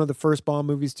is one of the first Bond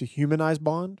movies to humanize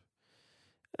Bond.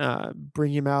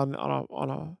 Bring him out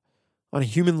on a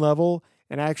human level,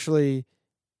 and actually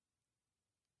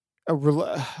a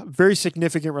very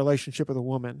significant relationship with a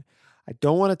woman. I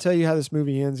don't want to tell you how this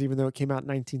movie ends, even though it came out in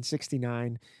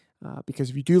 1969, because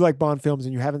if you do like Bond films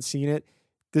and you haven't seen it,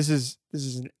 this is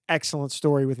an excellent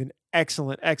story with an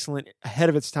excellent ahead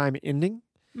of its time ending.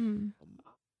 Mm.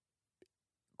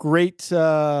 Great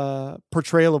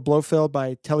portrayal of Blofeld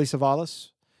by Telly Savalas.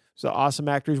 He's an awesome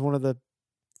actor. He's one of the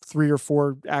 3 or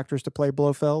 4 actors to play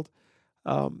Blofeld.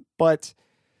 But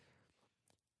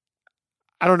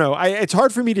I don't know. It's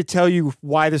hard for me to tell you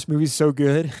why this movie is so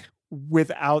good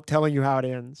without telling you how it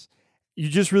ends. You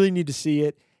just really need to see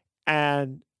it.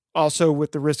 And also,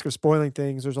 with the risk of spoiling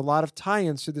things, there's a lot of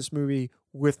tie-ins to this movie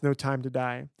with No Time to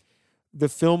Die. The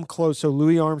film closed. So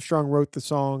Louis Armstrong wrote the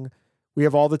song, We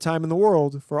Have All the Time in the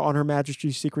World for On Her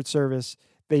Majesty's Secret Service.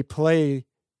 They play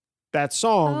that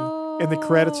song in the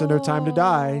credits of No Time to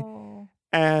Die.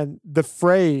 And the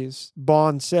phrase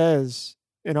Bond says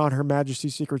in On Her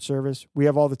Majesty's Secret Service, we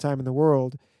have all the time in the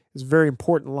world, is a very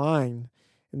important line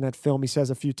in that film. He says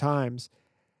a few times.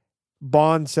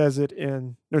 Bond says it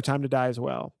in No Time to Die as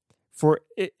well.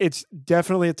 It's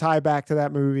definitely a tie back to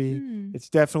that movie. It's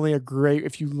definitely a great,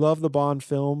 if you love the Bond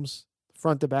films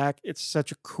front to back, it's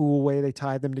such a cool way they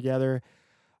tied them together.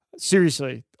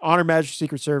 Seriously, On Her Majesty's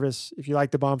Secret Service, if you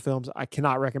like the Bond films, I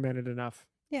cannot recommend it enough.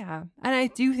 Yeah. And I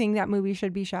do think that movie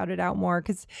should be shouted out more,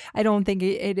 because I don't think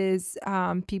it is,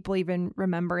 people even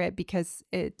remember it because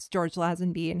it's George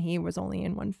Lazenby and he was only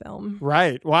in one film.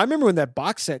 Right. Well, I remember when that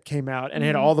box set came out and it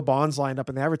had all the Bonds lined up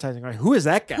in the advertising. Like, who is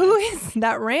that guy? Who is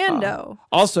that rando?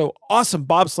 Also, awesome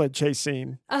bobsled chase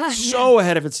scene. So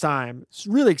ahead of its time. It's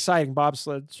really exciting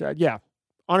bobsled. Yeah.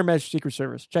 Honor Majesty Secret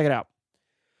Service. Check it out.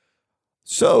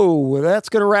 So that's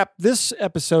going to wrap this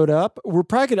episode up. I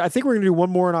think we're going to do one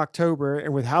more in October.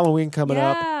 And with Halloween coming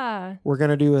up, we're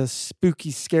going to do a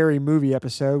spooky, scary movie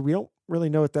episode. We don't really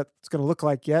know what that's going to look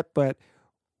like yet, but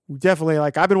we definitely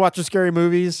I've been watching scary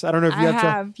movies. I don't know if you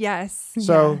have. Yes.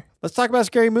 So let's talk about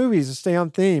scary movies and stay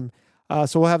on theme.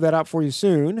 So we'll have that out for you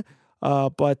soon.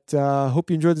 But hope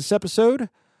you enjoyed this episode.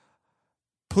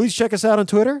 Please check us out on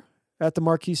Twitter at the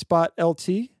Marquee Spot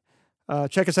LT.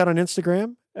 Check us out on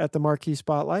Instagram at the Marquee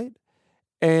Spotlight.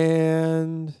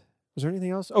 And was there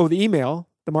anything else? Oh, the email,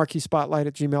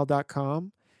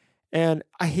 themarqueespotlight@gmail.com. And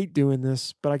I hate doing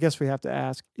this, but I guess we have to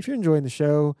ask. If you're enjoying the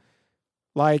show,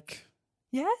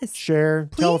 share,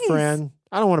 please. Tell a friend.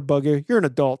 I don't want to bug you. You're an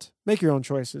adult. Make your own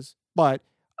choices. But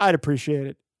I'd appreciate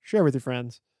it. Share with your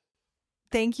friends.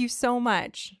 Thank you so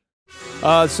much.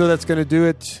 So that's going to do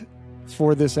it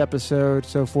for this episode.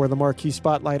 So for the Marquee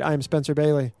Spotlight, I'm Spencer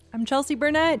Bailey. I'm Chelsea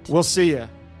Burnett. We'll see you.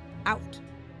 Out.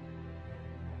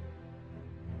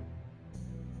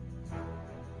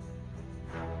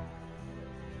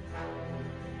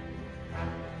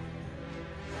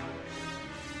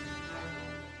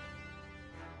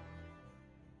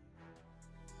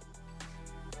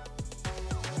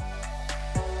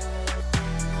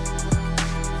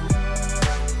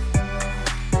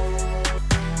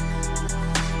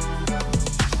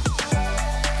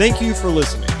 Thank you for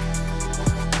listening.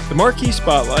 The Marquee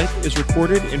Spotlight is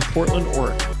recorded in Portland,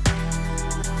 Oregon.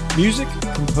 Music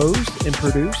composed and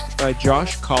produced by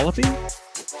Josh Colopy,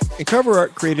 and cover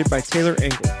art created by Taylor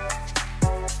Engel.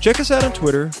 Check us out on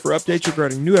Twitter for updates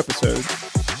regarding new episodes,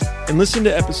 and listen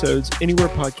to episodes anywhere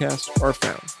podcasts are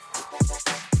found.